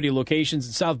Car Company, locations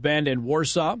in South Bend and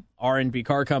Warsaw. R&B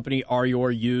Car Company are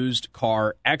your used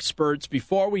car experts.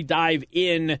 Before we dive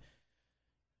in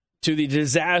to the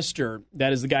disaster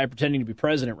that is the guy pretending to be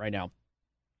president right now,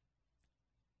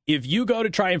 if you go to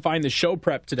try and find the show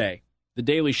prep today, the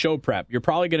daily show prep, you're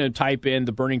probably going to type in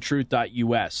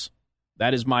theburningtruth.us.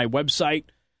 That is my website.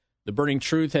 The Burning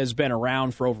Truth has been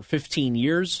around for over 15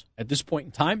 years at this point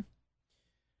in time,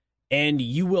 and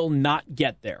you will not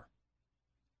get there.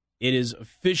 It is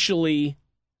officially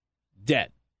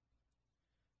dead.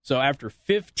 So after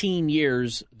 15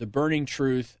 years, The Burning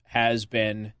Truth has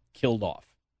been killed off.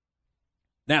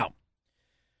 Now,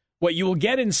 what you will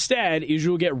get instead is you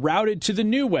will get routed to the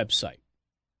new website,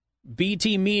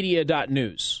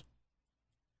 btmedia.news.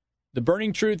 The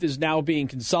Burning Truth is now being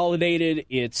consolidated.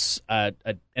 It's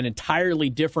an entirely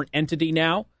different entity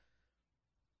now,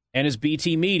 and is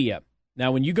BT Media.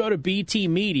 Now, when you go to BT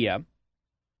Media,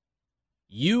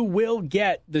 you will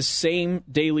get the same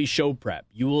daily show prep.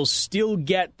 You will still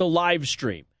get the live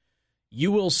stream.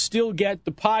 You will still get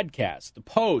the podcast, the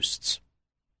posts,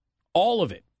 all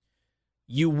of it.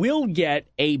 You will get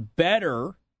a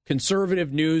better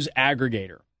conservative news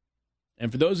aggregator.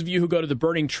 And for those of you who go to The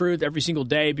Burning Truth every single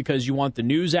day because you want the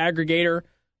news aggregator,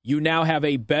 you now have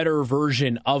a better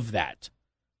version of that.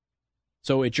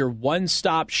 So it's your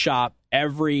one-stop shop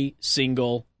every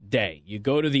single day. You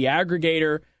go to the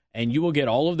aggregator, and you will get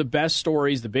all of the best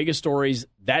stories, the biggest stories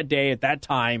that day at that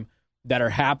time that are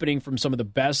happening from some of the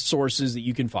best sources that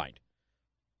you can find.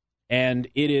 And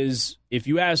it is, if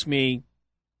you ask me,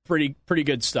 pretty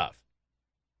good stuff.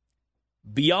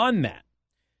 Beyond that,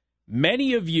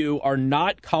 many of you are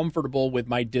not comfortable with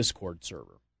my Discord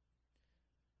server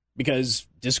because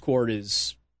Discord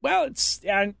is, well,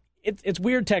 it's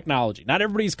weird technology. Not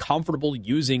everybody's comfortable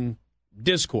using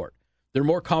Discord. They're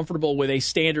more comfortable with a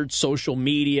standard social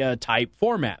media type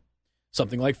format,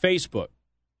 something like Facebook.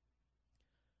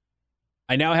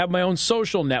 I now have my own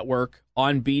social network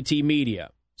on BT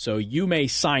Media. So you may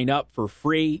sign up for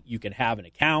free. You can have an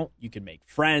account. You can make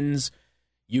friends.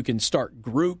 You can start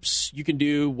groups. You can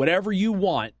do whatever you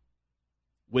want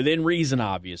within reason,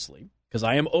 obviously, because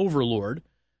I am Overlord.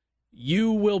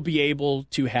 You will be able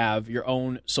to have your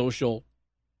own social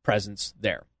presence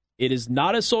there. It is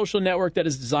not a social network that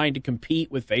is designed to compete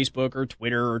with Facebook or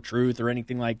Twitter or Truth or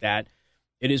anything like that.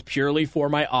 It is purely for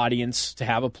my audience to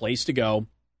have a place to go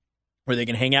where they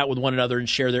can hang out with one another and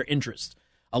share their interests.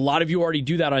 A lot of you already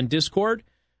do that on Discord.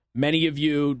 Many of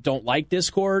you don't like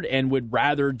Discord and would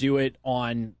rather do it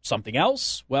on something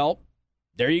else. Well,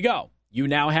 there you go. You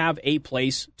now have a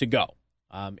place to go.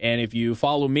 And if you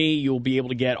follow me, you'll be able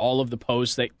to get all of the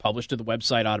posts that publish to the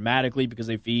website automatically because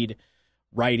they feed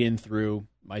right in through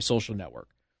my social network.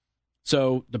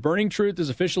 So The Burning Truth has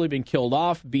officially been killed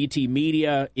off. BT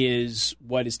Media is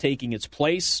what is taking its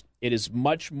place. It is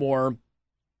much more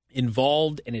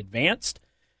involved and advanced.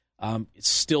 It's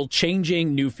still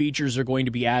changing. New features are going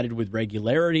to be added with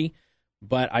regularity,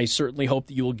 but I certainly hope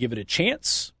that you will give it a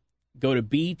chance. Go to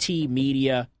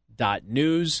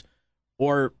btmedia.news,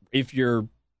 or if you're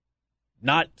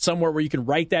not somewhere where you can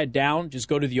write that down, just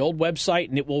go to the old website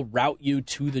and it will route you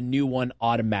to the new one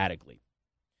automatically.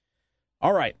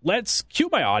 All right, let's cue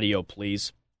my audio,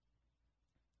 please.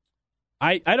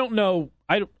 I don't know.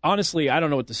 Honestly, I don't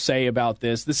know what to say about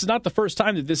this. This is not the first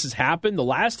time that this has happened. The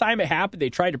last time it happened, they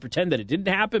tried to pretend that it didn't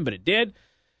happen, but it did.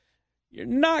 You're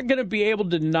not going to be able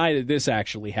to deny that this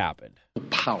actually happened.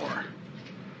 Power.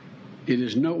 It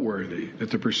is noteworthy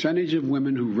that the percentage of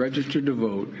women who register to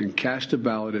vote and cast a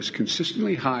ballot is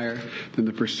consistently higher than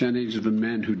the percentage of the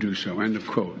men who do so. End of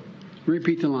quote.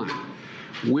 Repeat the line.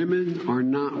 Women are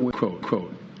not, quote,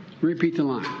 quote. Repeat the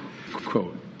line.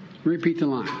 Quote. Repeat the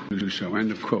line. Do so.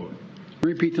 End of quote.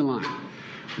 Repeat the line.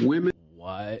 Women.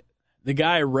 What? the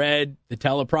guy read the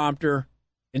teleprompter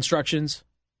instructions.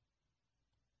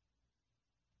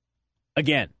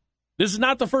 Again, this is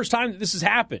not the first time that this has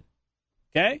happened.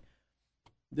 Okay?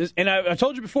 And I've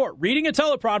told you before, reading a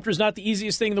teleprompter is not the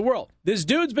easiest thing in the world. This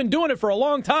dude's been doing it for a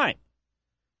long time.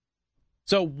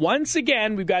 So once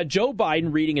again, we've got Joe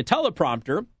Biden reading a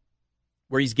teleprompter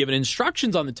where he's given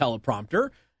instructions on the teleprompter.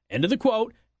 End of the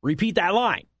quote. Repeat that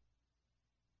line.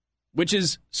 Which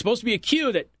is supposed to be a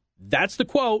cue that that's the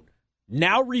quote.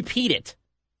 Now repeat it.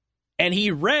 And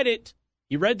he read it.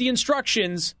 He read the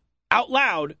instructions out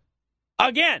loud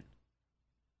again.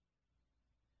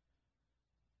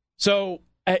 So,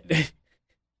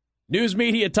 news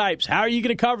media types, how are you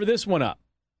going to cover this one up?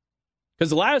 Because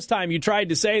the last time you tried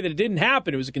to say that it didn't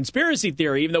happen, it was a conspiracy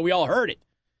theory, even though we all heard it.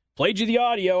 Played you the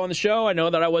audio on the show. I know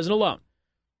that I wasn't alone.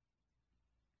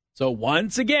 So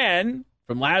once again,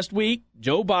 from last week,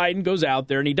 Joe Biden goes out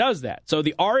there and he does that. So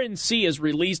the RNC has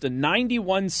released a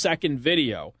 91-second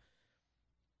video.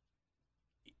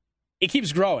 It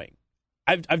keeps growing.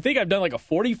 I think I've done like a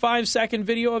 45-second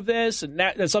video of this, and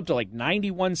that's up to like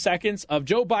 91 seconds of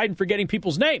Joe Biden forgetting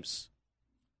people's names.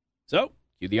 So,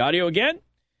 cue the audio again.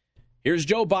 Here's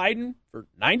Joe Biden for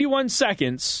 91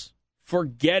 seconds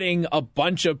forgetting a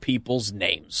bunch of people's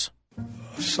names.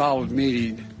 A solid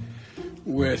meeting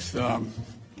with the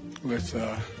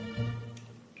Hello,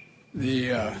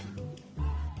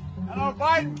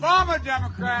 Biden, Obama,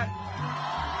 Democrat.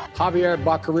 Javier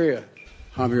Baccaria.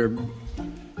 Javier,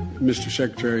 Mr.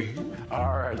 Secretary.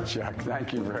 All right, Chuck.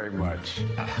 Thank you very much.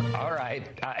 All right.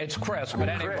 It's Chris, but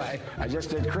anyway. I just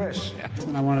did Chris.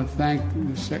 And I want to thank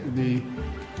the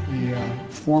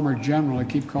former general. I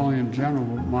keep calling him general,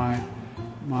 but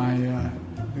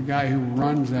the guy who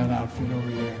runs that outfit over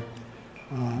there.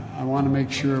 I want to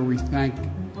make sure we thank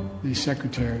the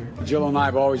secretary. Jill and I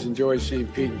have always enjoyed seeing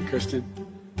Pete and Kristen,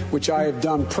 which I have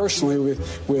done personally with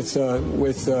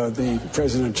the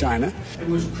president of China. It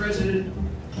was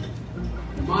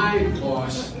my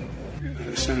boss,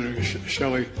 Senator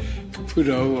Shelley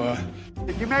Caputo.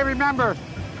 You may remember,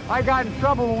 I got in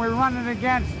trouble when we were running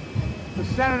against the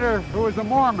senator who was a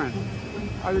Mormon,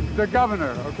 the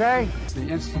governor, okay? The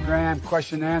Instagram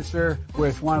question and answer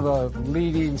with one of the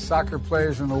leading soccer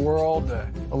players in the world.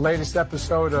 The latest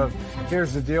episode of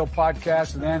Here's the Deal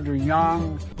podcast with Andrew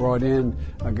Young. Brought in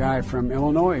a guy from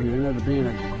Illinois who ended up being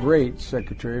a great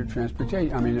Secretary of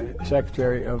Transportation.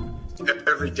 Secretary of...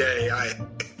 Every day I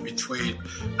between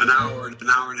an hour and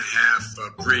a half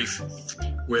brief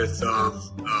with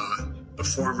the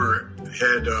former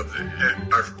head of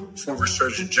our former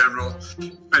Surgeon General.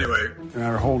 Anyway.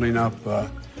 Are holding up the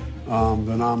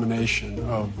nomination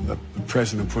of the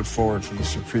president put forward for the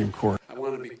Supreme Court. I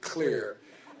want to be clear.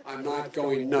 I'm not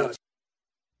going nuts.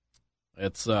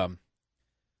 It's the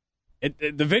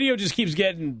video just keeps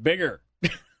getting bigger.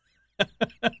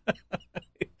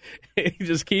 He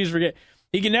just keeps forgetting.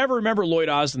 He can never remember Lloyd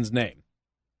Austin's name.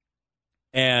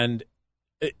 And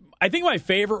I think my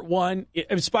favorite one,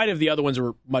 in spite of the other ones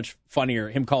were much funnier,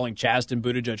 him calling Chasten,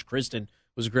 Buttigieg, Kristen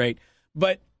was great.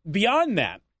 But beyond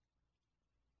that,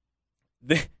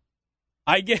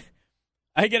 I get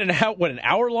an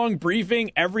hour-long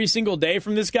briefing every single day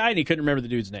from this guy, and he couldn't remember the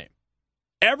dude's name.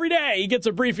 Every day he gets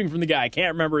a briefing from the guy. I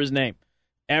can't remember his name.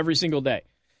 Every single day.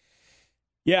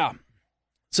 Yeah.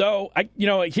 So,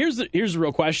 here's the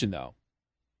real question, though.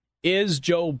 Is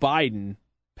Joe Biden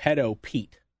pedo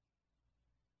Pete?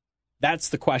 That's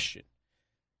the question.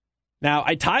 Now,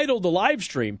 I titled the live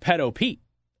stream Pedo Pete,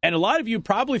 and a lot of you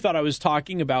probably thought I was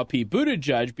talking about Pete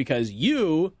Buttigieg because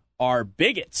you are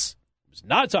bigots. I was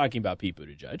not talking about Pete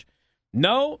Buttigieg.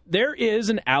 No, there is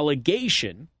an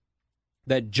allegation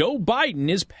that Joe Biden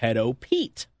is pedo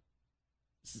Pete.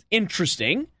 This is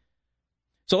interesting.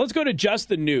 So let's go to Just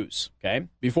the News, okay,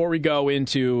 before we go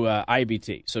into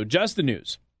IBT. So Just the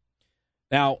News.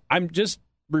 Now, I'm just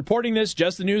reporting this.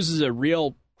 Just the News is a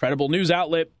real credible news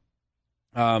outlet.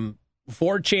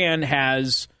 4chan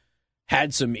has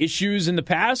had some issues in the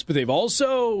past, but they've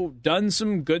also done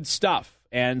some good stuff.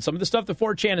 And some of the stuff that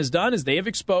 4chan has done is they have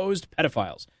exposed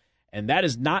pedophiles. And that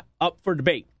is not up for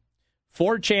debate.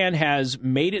 4chan has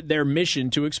made it their mission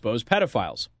to expose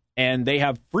pedophiles. And they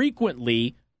have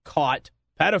frequently caught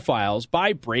pedophiles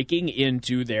by breaking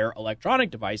into their electronic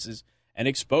devices and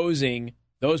exposing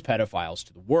those pedophiles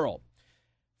to the world.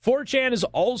 4chan has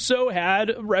also has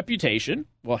a reputation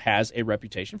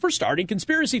for starting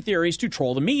conspiracy theories to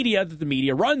troll the media that the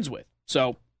media runs with.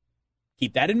 So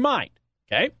keep that in mind,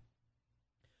 okay?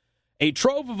 A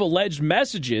trove of alleged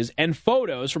messages and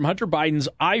photos from Hunter Biden's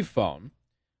iPhone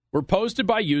were posted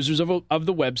by users of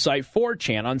the website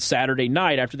 4chan on Saturday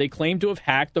night after they claimed to have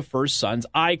hacked the first son's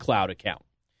iCloud account.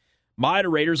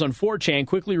 Moderators on 4chan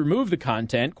quickly removed the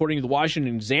content, according to the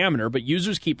Washington Examiner, but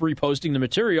users keep reposting the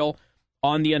material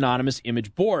on the anonymous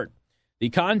image board.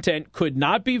 The content could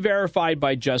not be verified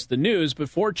by Just the News, but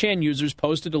 4chan users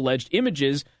posted alleged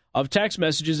images of text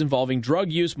messages involving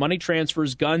drug use, money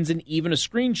transfers, guns, and even a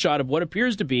screenshot of what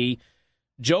appears to be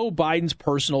Joe Biden's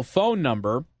personal phone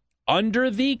number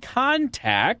under the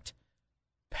contact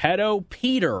Pedo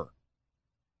Peter.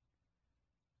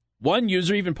 One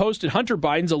user even posted Hunter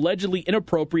Biden's allegedly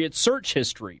inappropriate search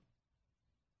history.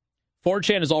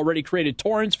 4chan has already created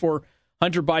torrents for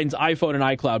Hunter Biden's iPhone and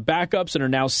iCloud backups and are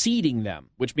now seeding them,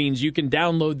 which means you can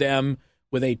download them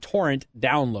with a torrent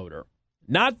downloader.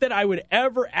 Not that I would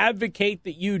ever advocate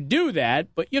that you do that,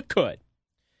 but you could.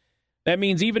 That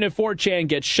means even if 4chan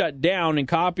gets shut down and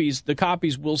the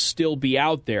copies will still be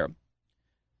out there.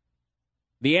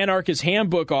 The Anarchist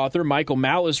Handbook author Michael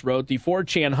Malice wrote, the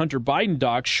 4chan Hunter Biden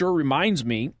doc sure reminds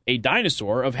me, a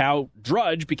dinosaur, of how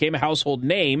Drudge became a household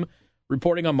name,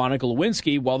 reporting on Monica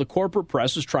Lewinsky while the corporate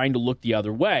press was trying to look the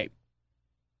other way.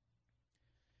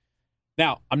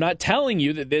 Now, I'm not telling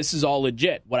you that this is all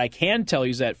legit. What I can tell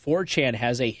you is that 4chan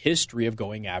has a history of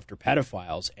going after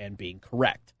pedophiles and being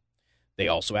correct. They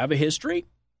also have a history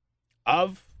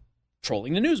of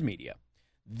trolling the news media.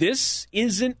 This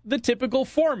isn't the typical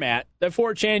format that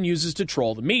 4chan uses to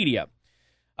troll the media.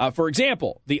 For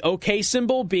example, the OK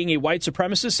symbol being a white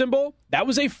supremacist symbol, that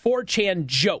was a 4chan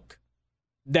joke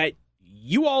that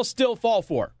you all still fall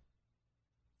for.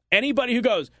 Anybody who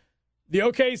goes, the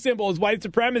OK symbol is white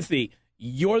supremacy,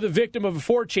 you're the victim of a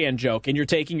 4chan joke and you're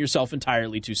taking yourself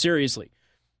entirely too seriously.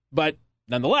 But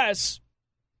nonetheless,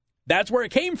 that's where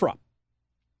it came from.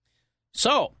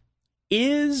 So,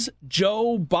 is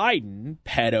Joe Biden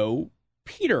Pedo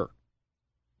Peter?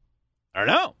 I don't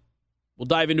know. We'll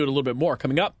dive into it a little bit more.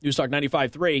 Coming up, News Talk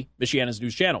 95.3, Michiana's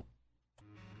news channel.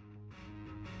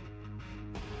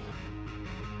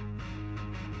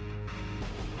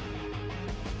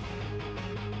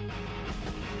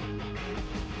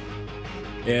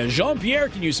 And Jean-Pierre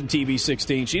can use some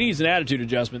TV-16. She needs an attitude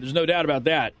adjustment. There's no doubt about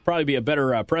that. Probably be a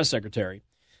better press secretary.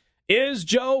 Is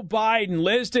Joe Biden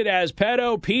listed as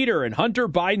Pedo Peter in Hunter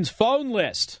Biden's phone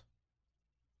list?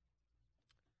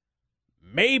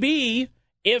 Maybe.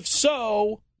 If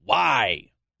so,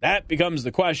 why? That becomes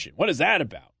the question. What is that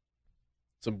about?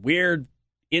 Some weird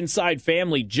inside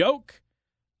family joke?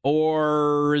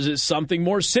 Or is it something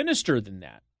more sinister than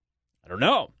that? I don't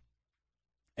know.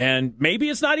 And maybe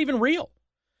it's not even real.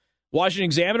 Washington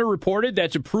Examiner reported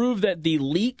that to prove that the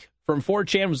leak from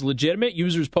 4chan was legitimate,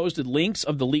 users posted links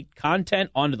of the leaked content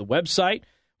onto the website,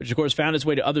 which, of course, found its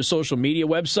way to other social media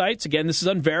websites. Again, this is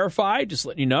unverified, just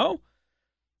letting you know.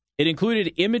 It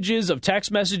included images of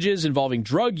text messages involving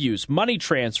drug use, money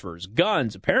transfers,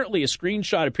 guns. Apparently, a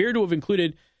screenshot appeared to have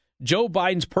included Joe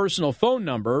Biden's personal phone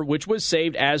number, which was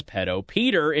saved as Pedo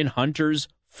Peter in Hunter's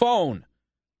phone.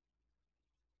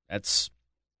 That's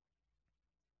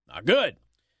not good.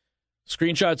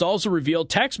 Screenshots also revealed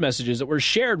text messages that were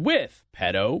shared with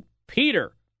Pedo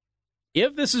Peter.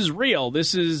 If this is real,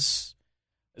 this is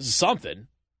something.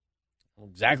 I don't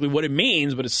know exactly what it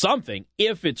means, but it's something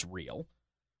if it's real.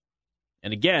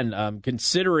 And again,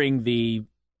 considering the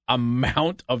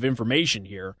amount of information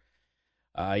here,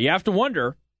 you have to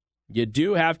wonder. You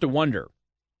do have to wonder.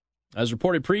 As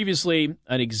reported previously,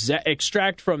 an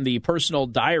extract from the personal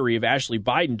diary of Ashley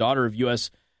Biden, daughter of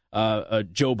U.S.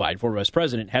 Joe Biden, former vice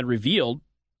president, had revealed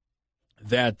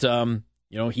that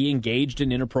he engaged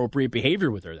in inappropriate behavior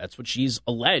with her. That's what she's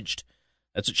alleged.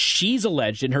 That's what she's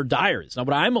alleged in her diary. It's not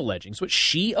what I'm alleging. It's what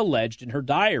she alleged in her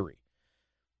diary.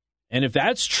 And if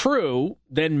that's true,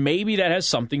 then maybe that has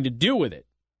something to do with it.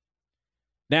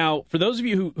 Now, for those of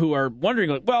you who are wondering,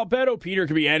 like, well, Pedo Peter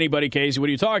could be anybody, Casey. What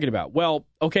are you talking about? Well,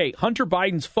 okay, Hunter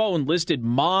Biden's phone listed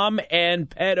Mom and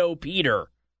Pedo Peter.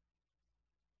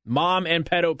 Mom and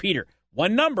Pedo Peter.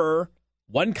 One number,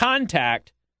 one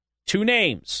contact, two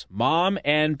names. Mom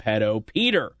and Pedo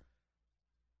Peter.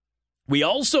 We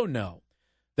also know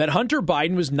that Hunter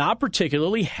Biden was not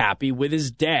particularly happy with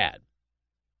his dad.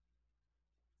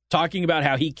 Talking about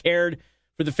how he cared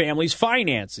for the family's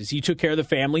finances. He took care of the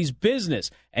family's business,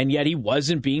 and yet he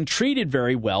wasn't being treated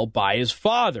very well by his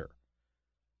father.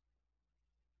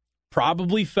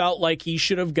 Probably felt like he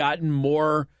should have gotten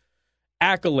more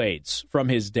accolades from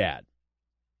his dad.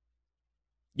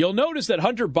 You'll notice that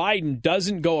Hunter Biden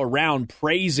doesn't go around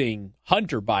praising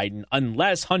Hunter Biden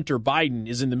unless Hunter Biden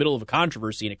is in the middle of a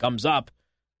controversy and it comes up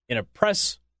in a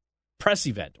press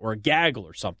event or a gaggle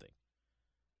or something.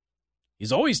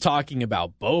 He's always talking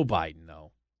about Beau Biden,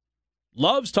 though.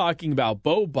 Loves talking about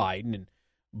Beau Biden and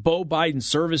Beau Biden's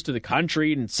service to the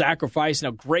country and sacrifice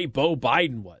and how great Beau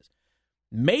Biden was.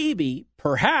 maybe,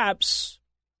 perhaps,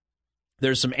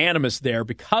 there's some animus there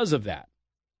because of that.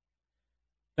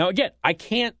 Now, again, I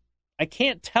can't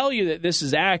tell you that this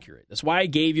is accurate. That's why I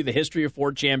gave you the history of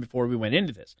 4chan before we went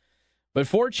into this. But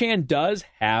 4chan does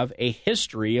have a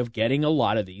history of getting a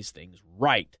lot of these things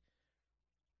right.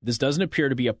 This doesn't appear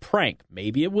to be a prank.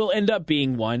 Maybe it will end up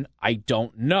being one. I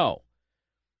don't know.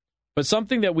 But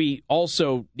something that we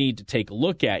also need to take a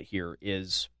look at here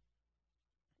is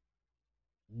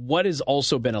what has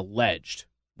also been alleged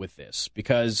with this,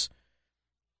 because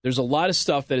there's a lot of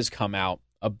stuff that has come out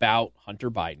about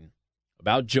Hunter Biden,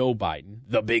 about Joe Biden,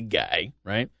 the big guy,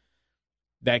 right?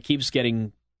 That keeps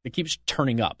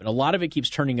turning up. And a lot of it keeps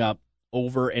turning up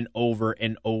over and over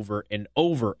and over and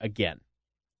over again.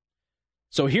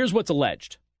 So here's what's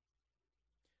alleged.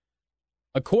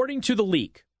 According to the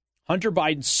leak, Hunter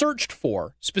Biden searched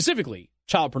for, specifically,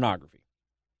 child pornography.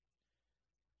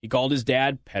 He called his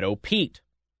dad Pedo Pete.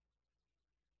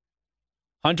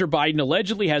 Hunter Biden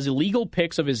allegedly has illegal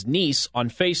pics of his niece on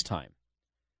FaceTime.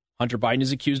 Hunter Biden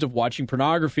is accused of watching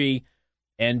pornography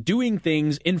and doing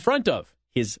things in front of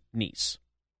his niece.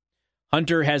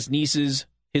 Hunter has his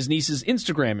niece's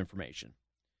Instagram information.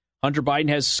 Hunter Biden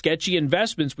has sketchy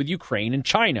investments with Ukraine and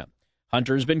China.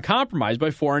 Hunter has been compromised by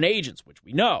foreign agents, which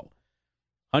we know.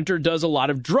 Hunter does a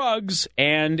lot of drugs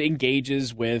and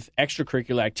engages with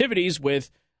extracurricular activities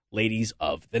with ladies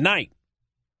of the night,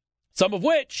 some of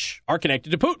which are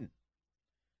connected to Putin.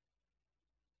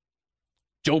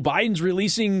 Joe Biden's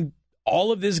releasing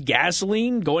all of this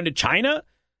gasoline going to China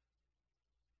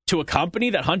to a company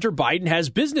that Hunter Biden has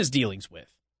business dealings with,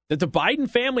 that the Biden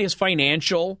family has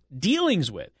financial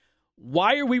dealings with.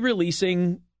 Why are we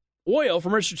releasing oil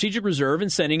from our strategic reserve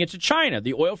and sending it to China?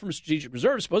 The oil from strategic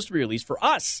reserve is supposed to be released for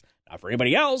us, not for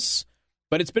anybody else,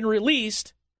 but it's been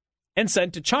released and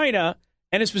sent to China,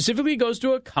 and it specifically goes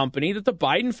to a company that the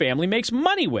Biden family makes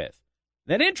money with.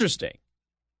 Isn't that interesting?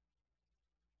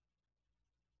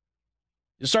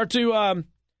 You start to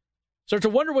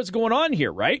wonder what's going on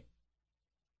here, right?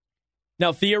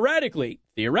 Now, theoretically,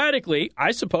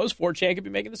 I suppose 4chan could be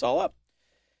making this all up.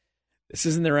 This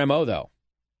isn't their MO, though.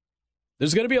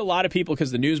 There's going to be a lot of people,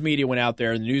 because the news media went out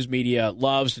there, and the news media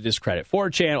loves to discredit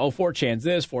 4chan. Oh, 4chan's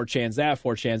this, 4chan's that,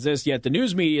 4chan's this. Yet the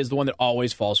news media is the one that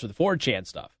always falls for the 4chan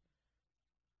stuff.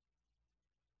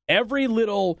 Every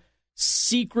little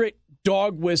secret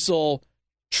dog whistle,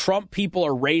 Trump people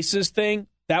are racist thing,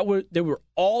 they were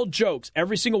all jokes.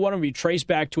 Every single one of them you trace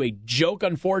back to a joke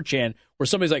on 4chan where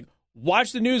somebody's like,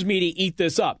 watch the news media eat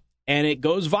this up. And it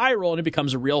goes viral and it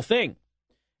becomes a real thing.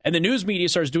 And the news media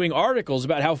starts doing articles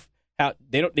about how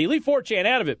they leave 4chan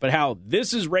out of it, but how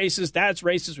this is racist, that's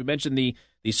racist. We mentioned the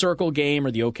circle game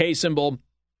or the OK symbol,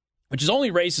 which is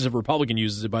only racist if a Republican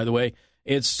uses it, by the way.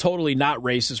 It's totally not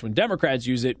racist when Democrats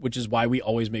use it, which is why we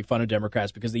always make fun of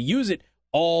Democrats, because they use it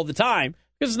all the time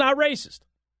because it's not racist.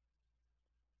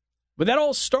 But that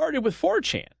all started with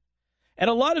 4chan. And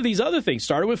a lot of these other things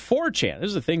started with 4chan.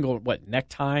 There's a thing going,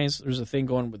 neckties? There's a thing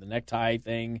going with the necktie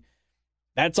thing.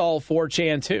 That's all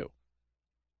 4chan too.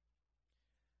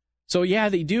 So yeah,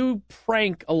 they do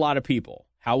prank a lot of people.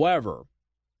 However,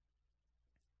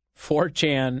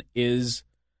 4chan is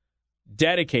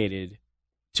dedicated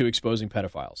to exposing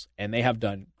pedophiles, and they have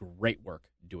done great work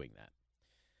doing that.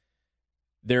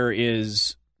 There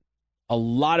is a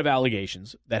lot of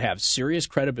allegations that have serious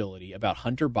credibility about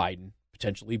Hunter Biden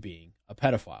potentially being a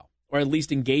pedophile, or at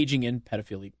least engaging in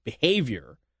pedophilic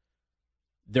behavior.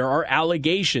 There are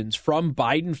allegations from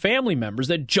Biden family members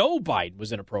that Joe Biden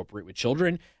was inappropriate with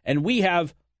children, and we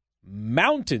have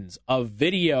mountains of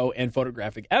video and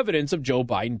photographic evidence of Joe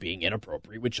Biden being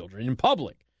inappropriate with children in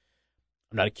public.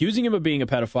 I'm not accusing him of being a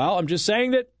pedophile. I'm just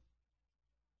saying that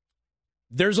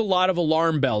there's a lot of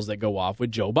alarm bells that go off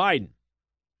with Joe Biden.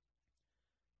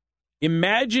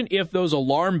 Imagine if those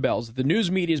alarm bells that the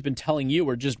news media has been telling you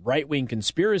are just right-wing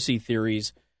conspiracy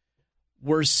theories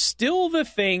were still the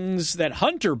things that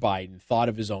Hunter Biden thought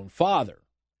of his own father.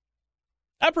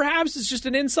 Perhaps it's just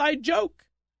an inside joke.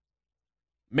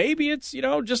 Maybe it's,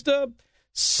 just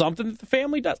something that the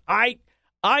family does.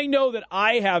 I know that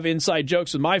I have inside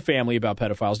jokes with my family about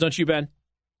pedophiles. Don't you, Ben?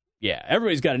 Yeah,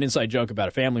 everybody's got an inside joke about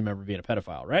a family member being a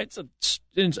pedophile, right? It's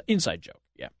an inside joke,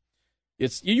 yeah.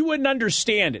 You wouldn't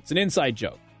understand it. It's an inside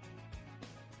joke.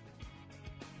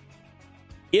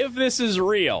 If this is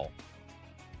real,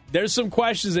 there's some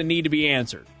questions that need to be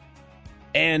answered.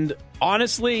 And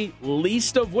honestly,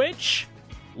 least of which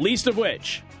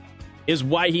is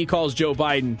why he calls Joe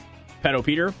Biden Pedo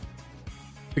Peter.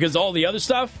 Because all the other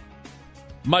stuff,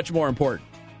 much more important.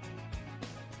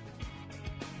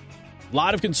 A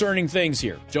lot of concerning things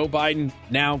here. Joe Biden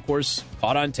now, of course,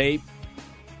 caught on tape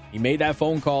He made that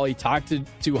phone call. He talked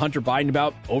to Hunter Biden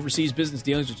about overseas business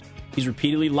dealings, which he's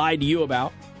repeatedly lied to you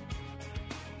about.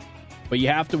 But you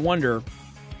have to wonder,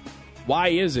 why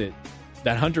is it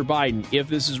that Hunter Biden, if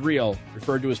this is real,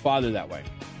 referred to his father that way?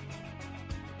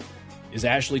 Is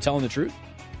Ashley telling the truth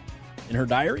in her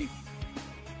diary?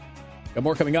 Got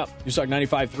more coming up. Newstalk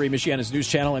 95.3, Michiana's news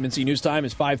channel. MNC News Time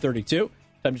is 5:32.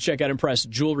 Time to check out Impress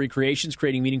Jewelry Creations,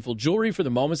 creating meaningful jewelry for the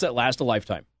moments that last a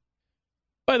lifetime.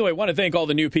 By the way, I want to thank all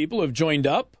the new people who have joined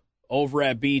up over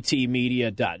at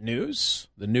btmedia.news,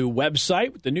 the new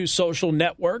website with the new social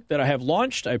network that I have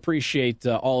launched. I appreciate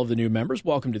all of the new members.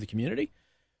 Welcome to the community.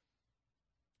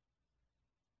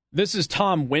 This is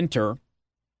Tom Winter.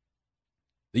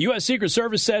 The U.S. Secret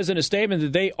Service says in a statement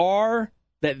that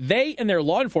they and their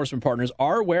law enforcement partners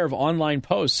are aware of online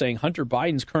posts saying Hunter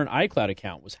Biden's current iCloud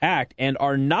account was hacked and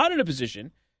are not in a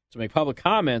position to make public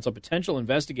comments on potential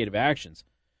investigative actions.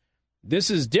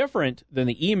 This is different than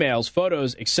the emails,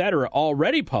 photos, etc.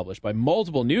 already published by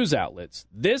multiple news outlets.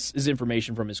 This is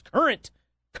information from his current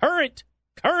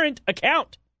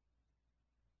account.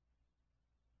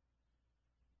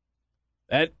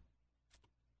 That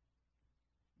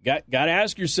got to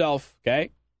ask yourself, okay?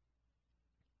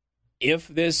 If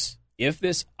this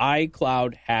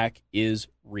iCloud hack is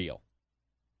real,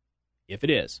 if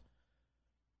it is,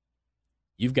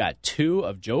 you've got two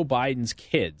of Joe Biden's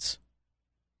kids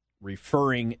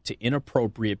referring to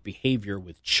inappropriate behavior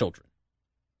with children.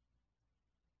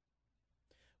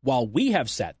 While we have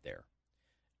sat there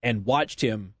and watched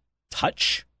him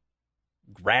touch,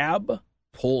 grab,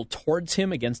 pull towards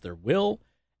him against their will,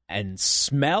 and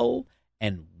smell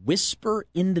and whisper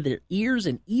into their ears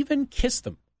and even kiss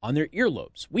them on their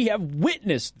earlobes. We have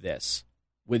witnessed this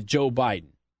with Joe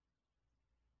Biden.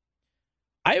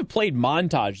 I have played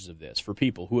montages of this for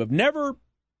people who have never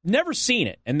seen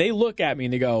it, and they look at me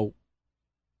and they go,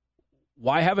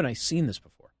 why haven't I seen this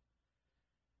before?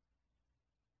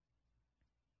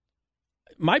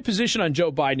 My position on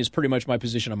Joe Biden is pretty much my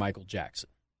position on Michael Jackson,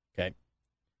 okay?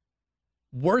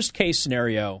 Worst case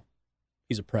scenario,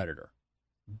 he's a predator.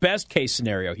 Best case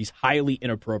scenario, he's highly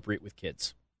inappropriate with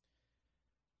kids.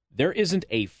 There isn't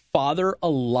a father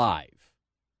alive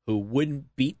who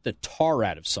wouldn't beat the tar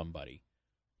out of somebody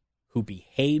who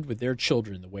behaved with their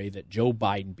children the way that Joe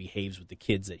Biden behaves with the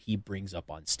kids that he brings up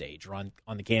on stage or on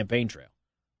the campaign trail.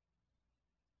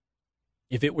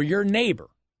 If it were your neighbor,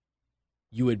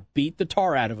 you would beat the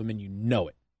tar out of him and you know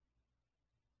it.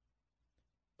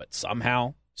 But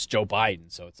somehow it's Joe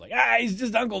Biden, so it's like, he's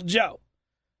just Uncle Joe.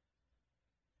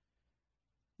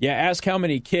 Yeah, ask how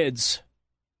many kids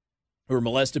who were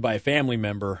molested by a family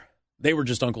member, they were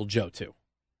just Uncle Joe too.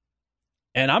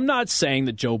 And I'm not saying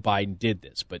that Joe Biden did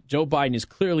this, but Joe Biden is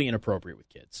clearly inappropriate with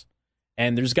kids.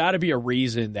 And there's got to be a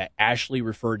reason that Ashley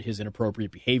referred to his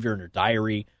inappropriate behavior in her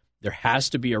diary. There has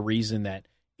to be a reason that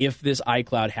if this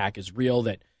iCloud hack is real,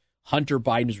 that Hunter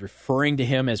Biden is referring to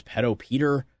him as Pedo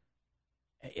Peter.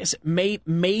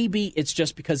 Maybe it's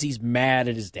just because he's mad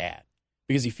at his dad,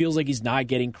 because he feels like he's not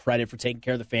getting credit for taking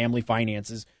care of the family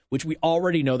finances, which we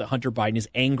already know that Hunter Biden is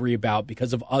angry about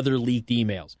because of other leaked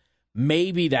emails.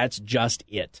 Maybe that's just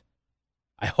it.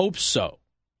 I hope so.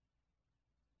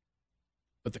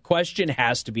 But the question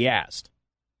has to be asked.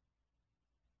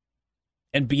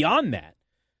 And beyond that,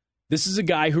 this is a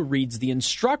guy who reads the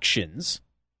instructions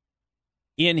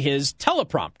in his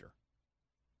teleprompter.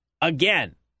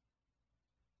 Again,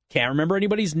 can't remember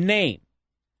anybody's name.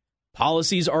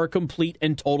 Policies are a complete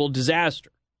and total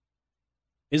disaster.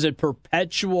 Is a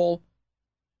perpetual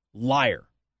liar.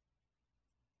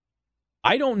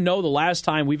 I don't know the last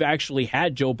time we've actually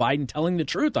had Joe Biden telling the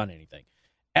truth on anything.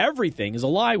 Everything is a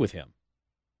lie with him.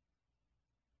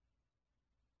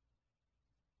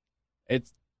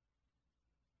 It's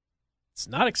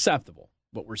not acceptable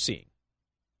what we're seeing.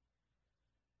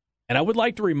 And I would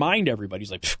like to remind everybody,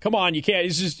 he's like, come on, you can't,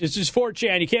 it's just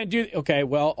 4chan, you can't do it. Okay,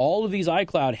 well, all of these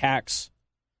iCloud hacks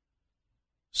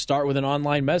start with an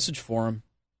online message forum.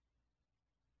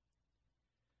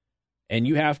 And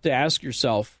you have to ask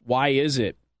yourself, why is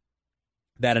it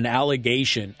that an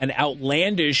allegation, an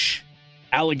outlandish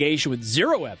allegation with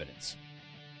zero evidence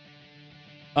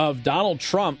of Donald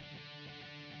Trump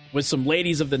with some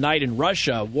ladies of the night in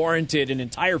Russia warranted an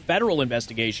entire federal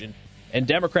investigation, and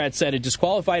Democrats said it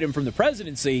disqualified him from the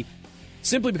presidency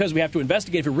simply because we have to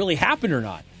investigate if it really happened or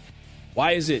not?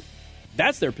 Why is it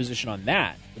that's their position on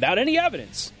that without any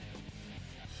evidence?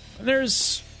 And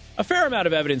there's a fair amount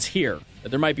of evidence here that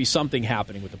there might be something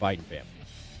happening with the Biden family.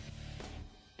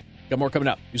 Got more coming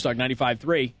up. Newstalk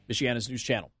 95.3, Michiana's news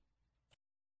channel.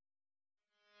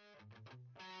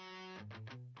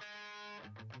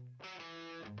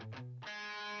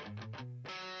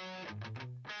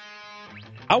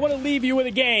 I want to leave you with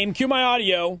a game. Cue my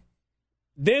audio.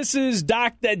 This is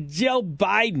Dr. Jill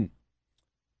Biden.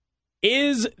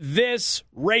 Is this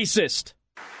racist?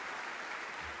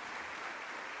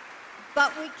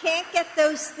 But we can't get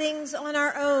those things on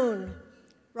our own.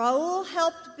 Raul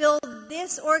helped build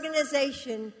this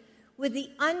organization with the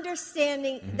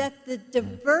understanding that the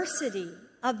diversity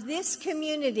of this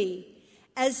community,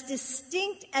 as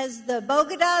distinct as the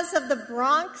Bogotas of the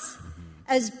Bronx,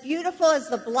 as beautiful as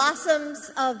the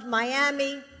blossoms of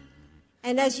Miami,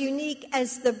 and as unique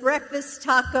as the breakfast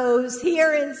tacos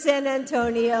here in San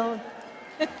Antonio.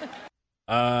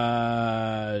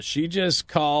 She just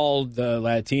called the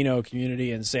Latino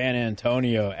community in San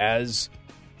Antonio as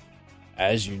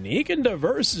unique and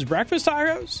diverse as breakfast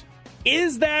tacos?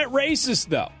 Is that racist,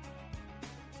 though?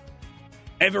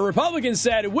 If a Republican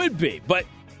said it would be, but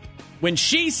when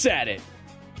she said it,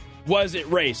 was it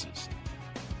racist?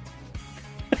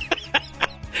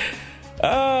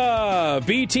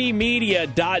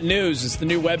 BTmedia.news is the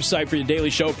new website for your daily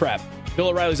show prep. Bill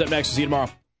O'Reilly's up next. We'll see you tomorrow.